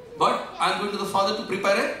 But I am going to the Father to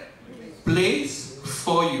prepare a place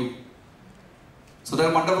for you. So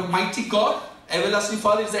that wonderful, mighty God, everlasting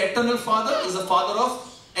Father is the eternal Father, is the Father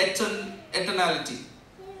of eternality.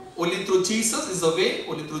 Only through Jesus is the way.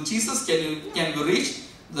 Only through Jesus can you reach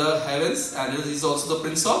the heavens, and He is also the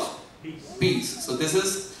Prince of Peace. So this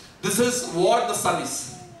is what the Son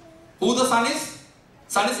is. Who the Son is?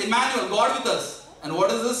 Son is Emmanuel, God with us. And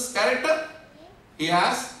what is this character? He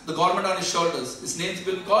has the garment on His shoulders. His name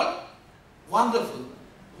will be called Wonderful.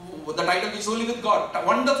 The title is only with God.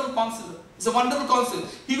 Wonderful Counselor. It's a wonderful counsel.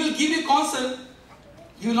 He will give you counsel.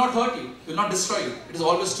 He will not hurt you. He will not destroy you. It is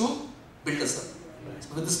always to build us up.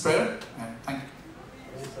 So with this prayer, thank you.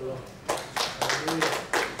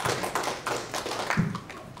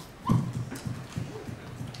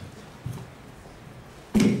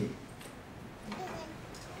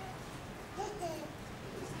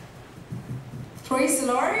 Praise the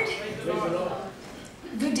Lord.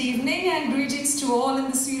 Good evening and greetings to all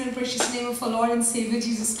in the sweet and precious name of our Lord and Savior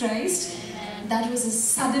Jesus Christ. That was a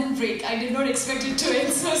sudden break. I did not expect it to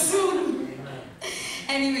end so soon.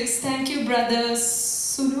 Anyways, thank you, Brother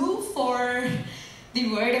Sunu, for the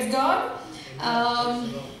Word of God.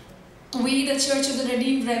 We, the Church of the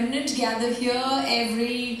Redeemed Remnant, gather here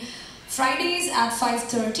every Fridays at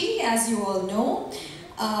 5:30, as you all know.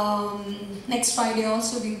 Next Friday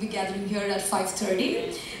also we'll be gathering here at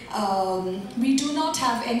 5:30. We do not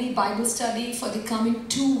have any Bible study for the coming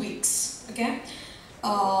 2 weeks. Okay.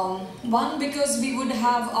 One, because we would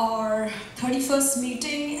have our 31st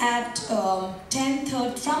meeting at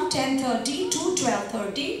from 10:30 to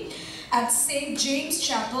 12:30 at St. James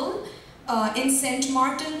Chapel in St.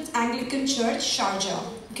 Martin's Anglican Church, Sharjah.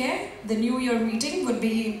 Okay, the New Year meeting would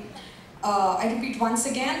be, I repeat once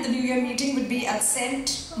again, the New Year meeting would be at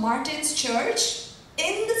St. Martin's Church.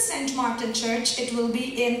 In the St. Martin Church, it will be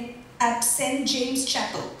at St. James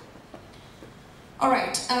Chapel.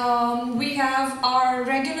 Alright, we have our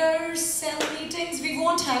regular cell meetings. We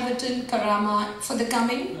won't have it in Karama for the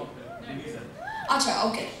coming. Acha,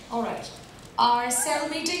 okay, alright. Our cell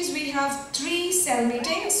meetings, we have 3 cell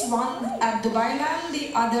meetings. One at Dubai Land,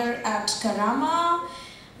 the other at Karama.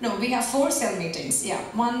 No, we have 4 cell meetings. Yeah,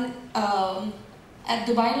 one at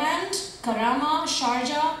Dubai Land, Karama,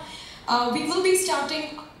 Sharjah. We will be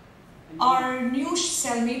starting our new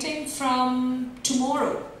cell meeting from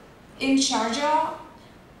tomorrow in Sharjah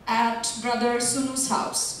at Brother Sunu's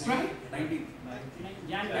house, right?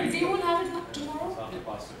 We won't have it tomorrow?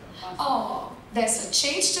 Oh, there's a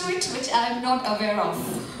change to it which I'm not aware of.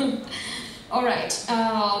 Alright,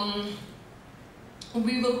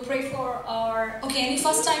 we will pray for our... Okay, any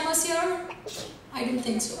first timers here? I don't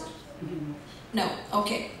think so. No,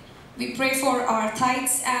 okay. We pray for our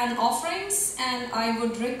tithes and offerings, and I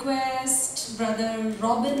would request Brother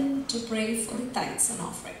Robin to pray for the tithes and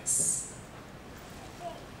offerings.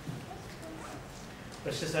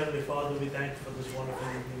 Precious Heavenly Father, we thank you for this wonderful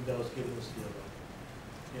evening that was given us, dear Lord.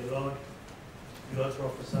 Dear Lord, you have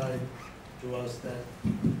prophesied to us that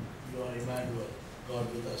you are Emmanuel, God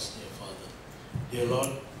with us, dear Father. Dear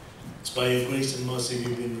Lord, it's by your grace and mercy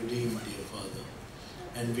we've been redeemed, dear Father.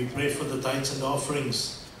 And we pray for the tithes and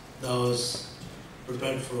offerings that was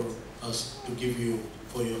prepared for us to give you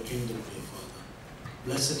for your kingdom, dear Father.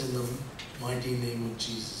 Bless it in the mighty name of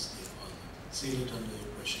Jesus, dear Father. Seal it under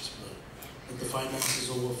your precious blood. Let the finances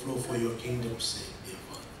overflow for your kingdom's sake, dear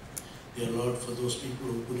Father. Dear Lord, for those people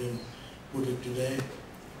who put it today,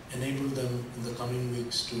 enable them in the coming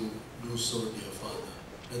weeks to do so, dear Father.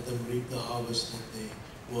 Let them reap the harvest that they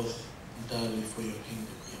work entirely for your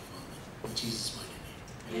kingdom, dear Father. In Jesus' mighty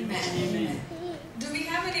name. Amen. Amen. Do we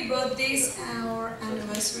have any birthdays or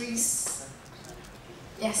anniversaries?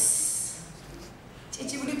 Yes.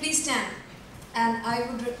 Titi, would you please stand? And I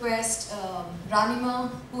would request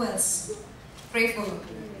Ranima, who else? Pray for her.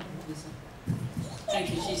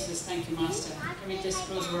 Thank you, Jesus. Thank you, Master. Can we just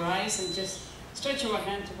close our eyes and just stretch our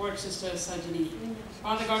hand towards Sister Sajani.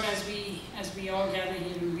 Father God, as we all gather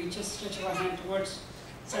here, we just stretch our hand towards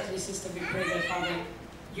Sajani, Sister. We pray that, Father,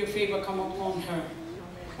 your favor come upon her.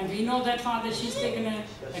 And we know that, Father, she's taken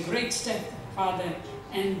a great step, Father,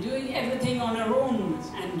 and doing everything on her own,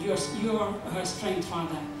 and you're her strength,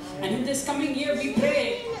 Father. And in this coming year, we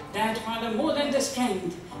pray that, Father, more than the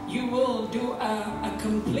strength, you will do a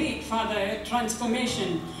complete, Father,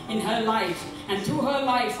 transformation in her life. And through her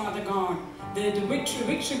life, Father God, the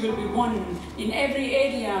victory will be won in every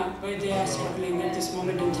area where they are struggling at this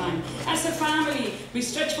moment in time. As a family, we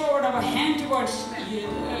stretch forward our hand towards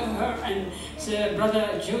her and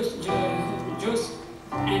Brother Joseph,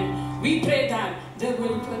 and we pray that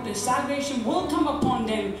the salvation will come upon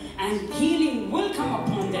them, and healing will come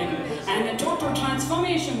upon them, and a total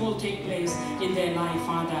transformation will take place in their life,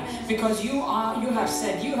 Father, because you have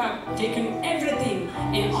said, you have taken everything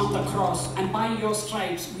on the cross, and by your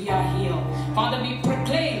stripes we are healed. Father, we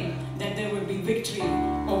proclaim that there will be victory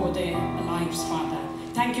over their lives, Father.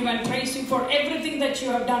 Thank you and praise you for everything that you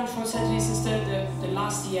have done for Sajani Sister the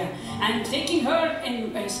last year, and taking her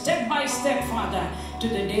in step by step, Father, to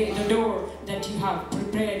the door that you have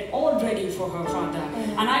prepared already for her, Father.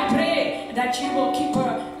 And I pray that you will keep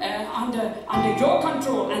her under your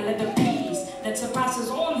control, and let the peace that surpasses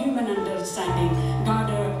all human understanding guard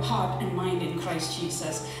her heart and mind in Christ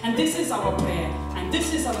Jesus. And this is our prayer, and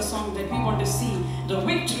this is our song that we want to see the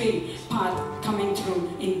victory path coming through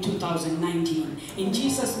in 2019. In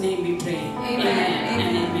Jesus' name we pray. Amen,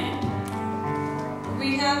 and amen.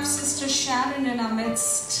 We have Sister Sharon in our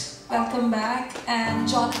midst. Welcome back. And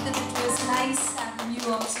Jonathan, it was nice having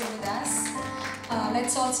you also with us.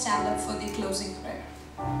 Let's all stand up for the closing prayer.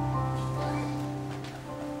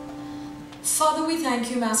 Father, we thank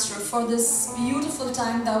you, Master, for this beautiful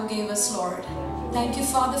time thou gave us, Lord. Thank you,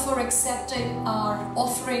 Father, for accepting our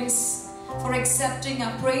offerings, for accepting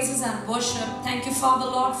our praises and worship. Thank you, Father,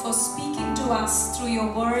 Lord, for speaking to us through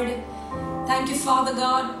your word. Thank you, Father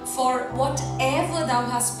God, for whatever thou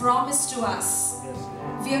hast promised to us.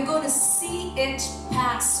 We are going to see it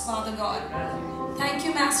pass, Father God. Thank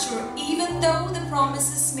you, Master, even though the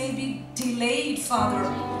promises may be delayed, Father,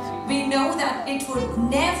 we know that it would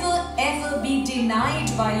never ever be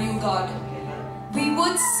denied by you, God. We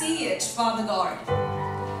would see it, Father God.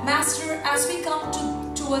 Master, as we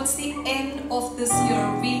come towards the end of this year,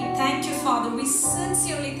 we thank you, Father. We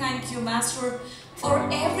sincerely thank you, Master, for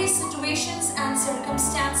every situations and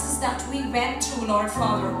circumstances that we went through, Lord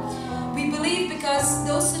Father. We believe because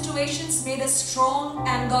those situations made us strong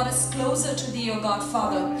and got us closer to thee, O God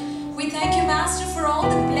Father. We thank you, Master, for all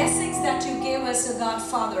the blessings that you gave us, O God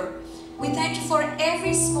Father. We thank you for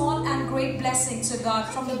every small and great blessings, O God.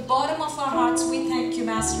 From the bottom of our hearts, we thank you,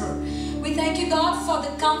 Master. We thank you, God, for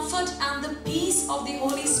the comfort and the peace of the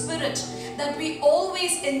Holy Spirit that we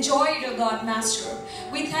always enjoyed, O God, Master.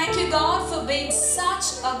 We thank you, God, for being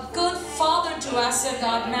such a good Father to us, O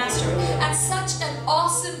God, Master, and such an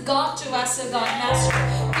awesome God to us, O God, Master.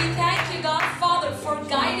 We thank you, God, Father, for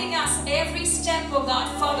guiding us every step, O God,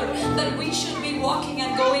 Father, that we should be walking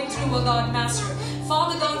and going through, O God, Master.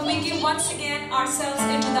 Father God, we give once again ourselves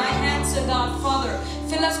into thy hands, O God, Father.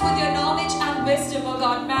 Fill us with your knowledge and wisdom, O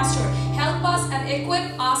God, Master. Help us and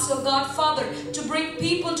equip us, O God, Father, to bring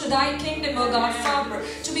people to thy kingdom, O God, Father.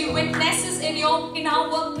 To be witnesses in our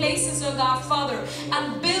workplaces, O God, Father.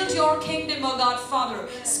 And build your kingdom, O God, Father.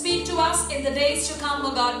 Speak to us in the days to come,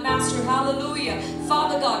 O God, Master. Hallelujah.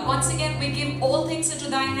 Father God, once again, we give all things into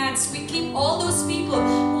thy hands. We keep all those people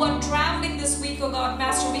who are traveling this week, O God,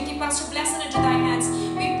 Master. We keep Pastor Blessed into thy hands.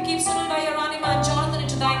 We keep Sunu, Rani, and Jonathan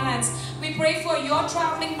into thy hands. We pray for your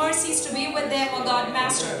traveling mercies to be with them, O God,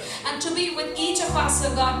 Master, and to be with each of us,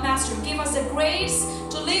 O God, Master. Give us the grace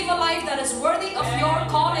to live a life that is worthy of your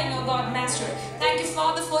calling, O God, Master. Thank you,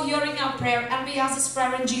 Father, for hearing our prayer, and we ask this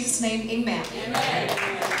prayer in Jesus' name. Amen.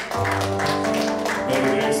 May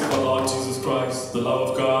the grace of our Lord Jesus Christ, the love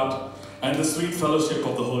of God, and the sweet fellowship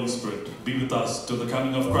of the Holy Spirit be with us till the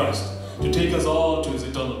coming of Christ, to take us all to his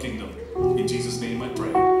eternal kingdom. In Jesus' name I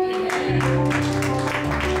pray. Amen.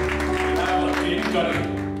 Cake cutting.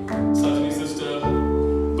 Sajani's sister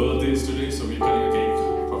birthday is today, so we're cutting a cake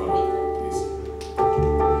for her. Please.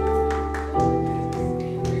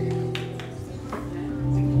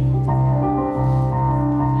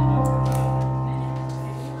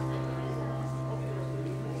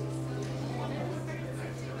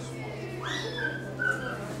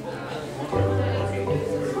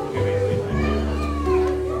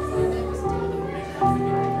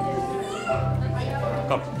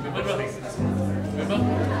 Come.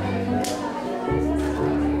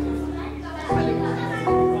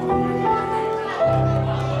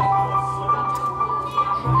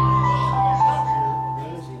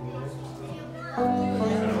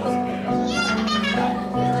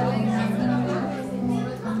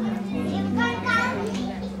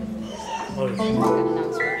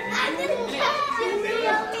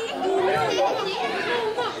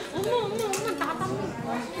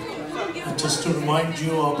 Just to remind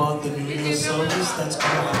you about the New Year service that's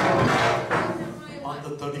going to happen on the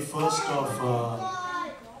 31st of...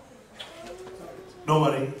 don't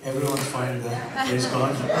worry, everyone's fine there. Praise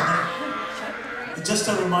God. Just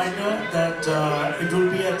a reminder that it will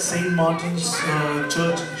be at St. Martin's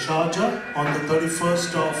Church in Sharjah on the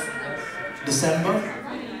 31st of December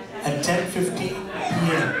at 10:15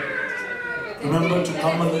 p.m. Remember to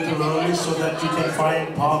come a little early so that you can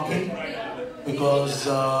find parking, because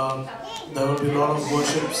there will be a lot of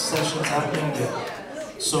worship sessions happening there.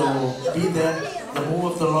 So be there. The move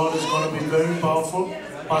of the Lord is going to be very powerful.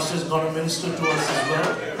 Pastor is going to minister to us as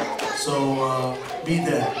well. So be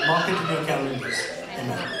there. Mark it in your calendars.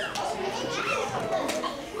 Amen.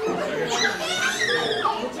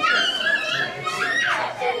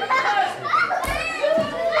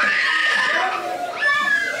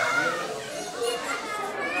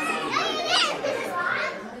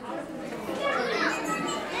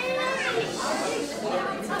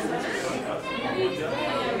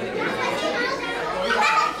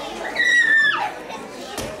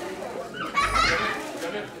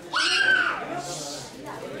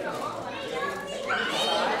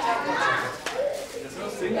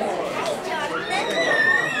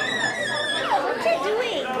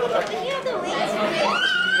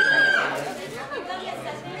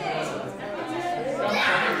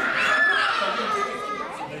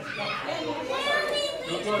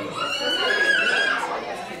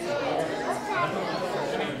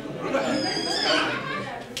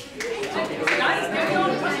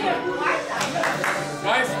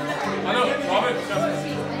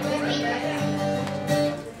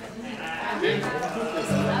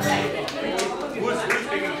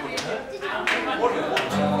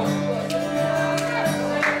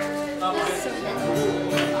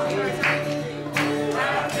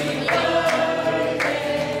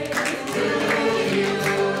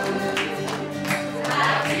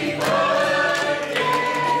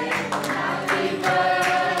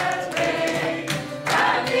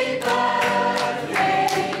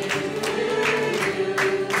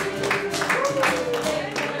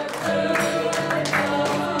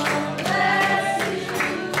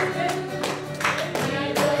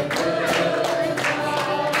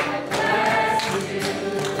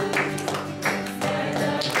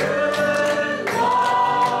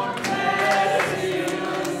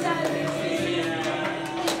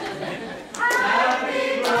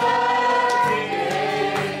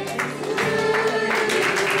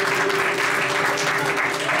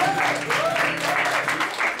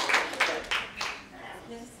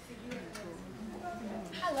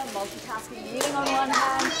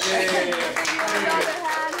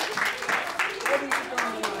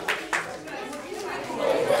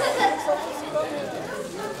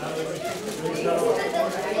 Oh,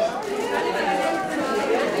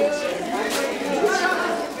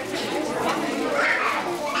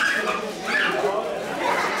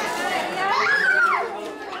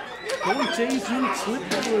 Jay's really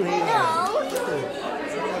slippery here.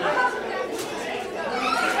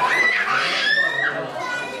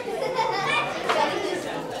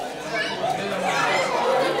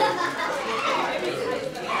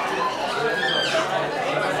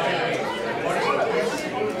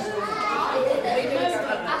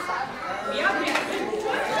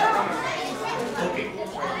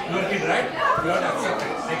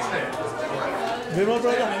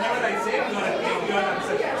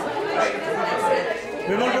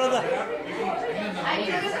 Vimal brother.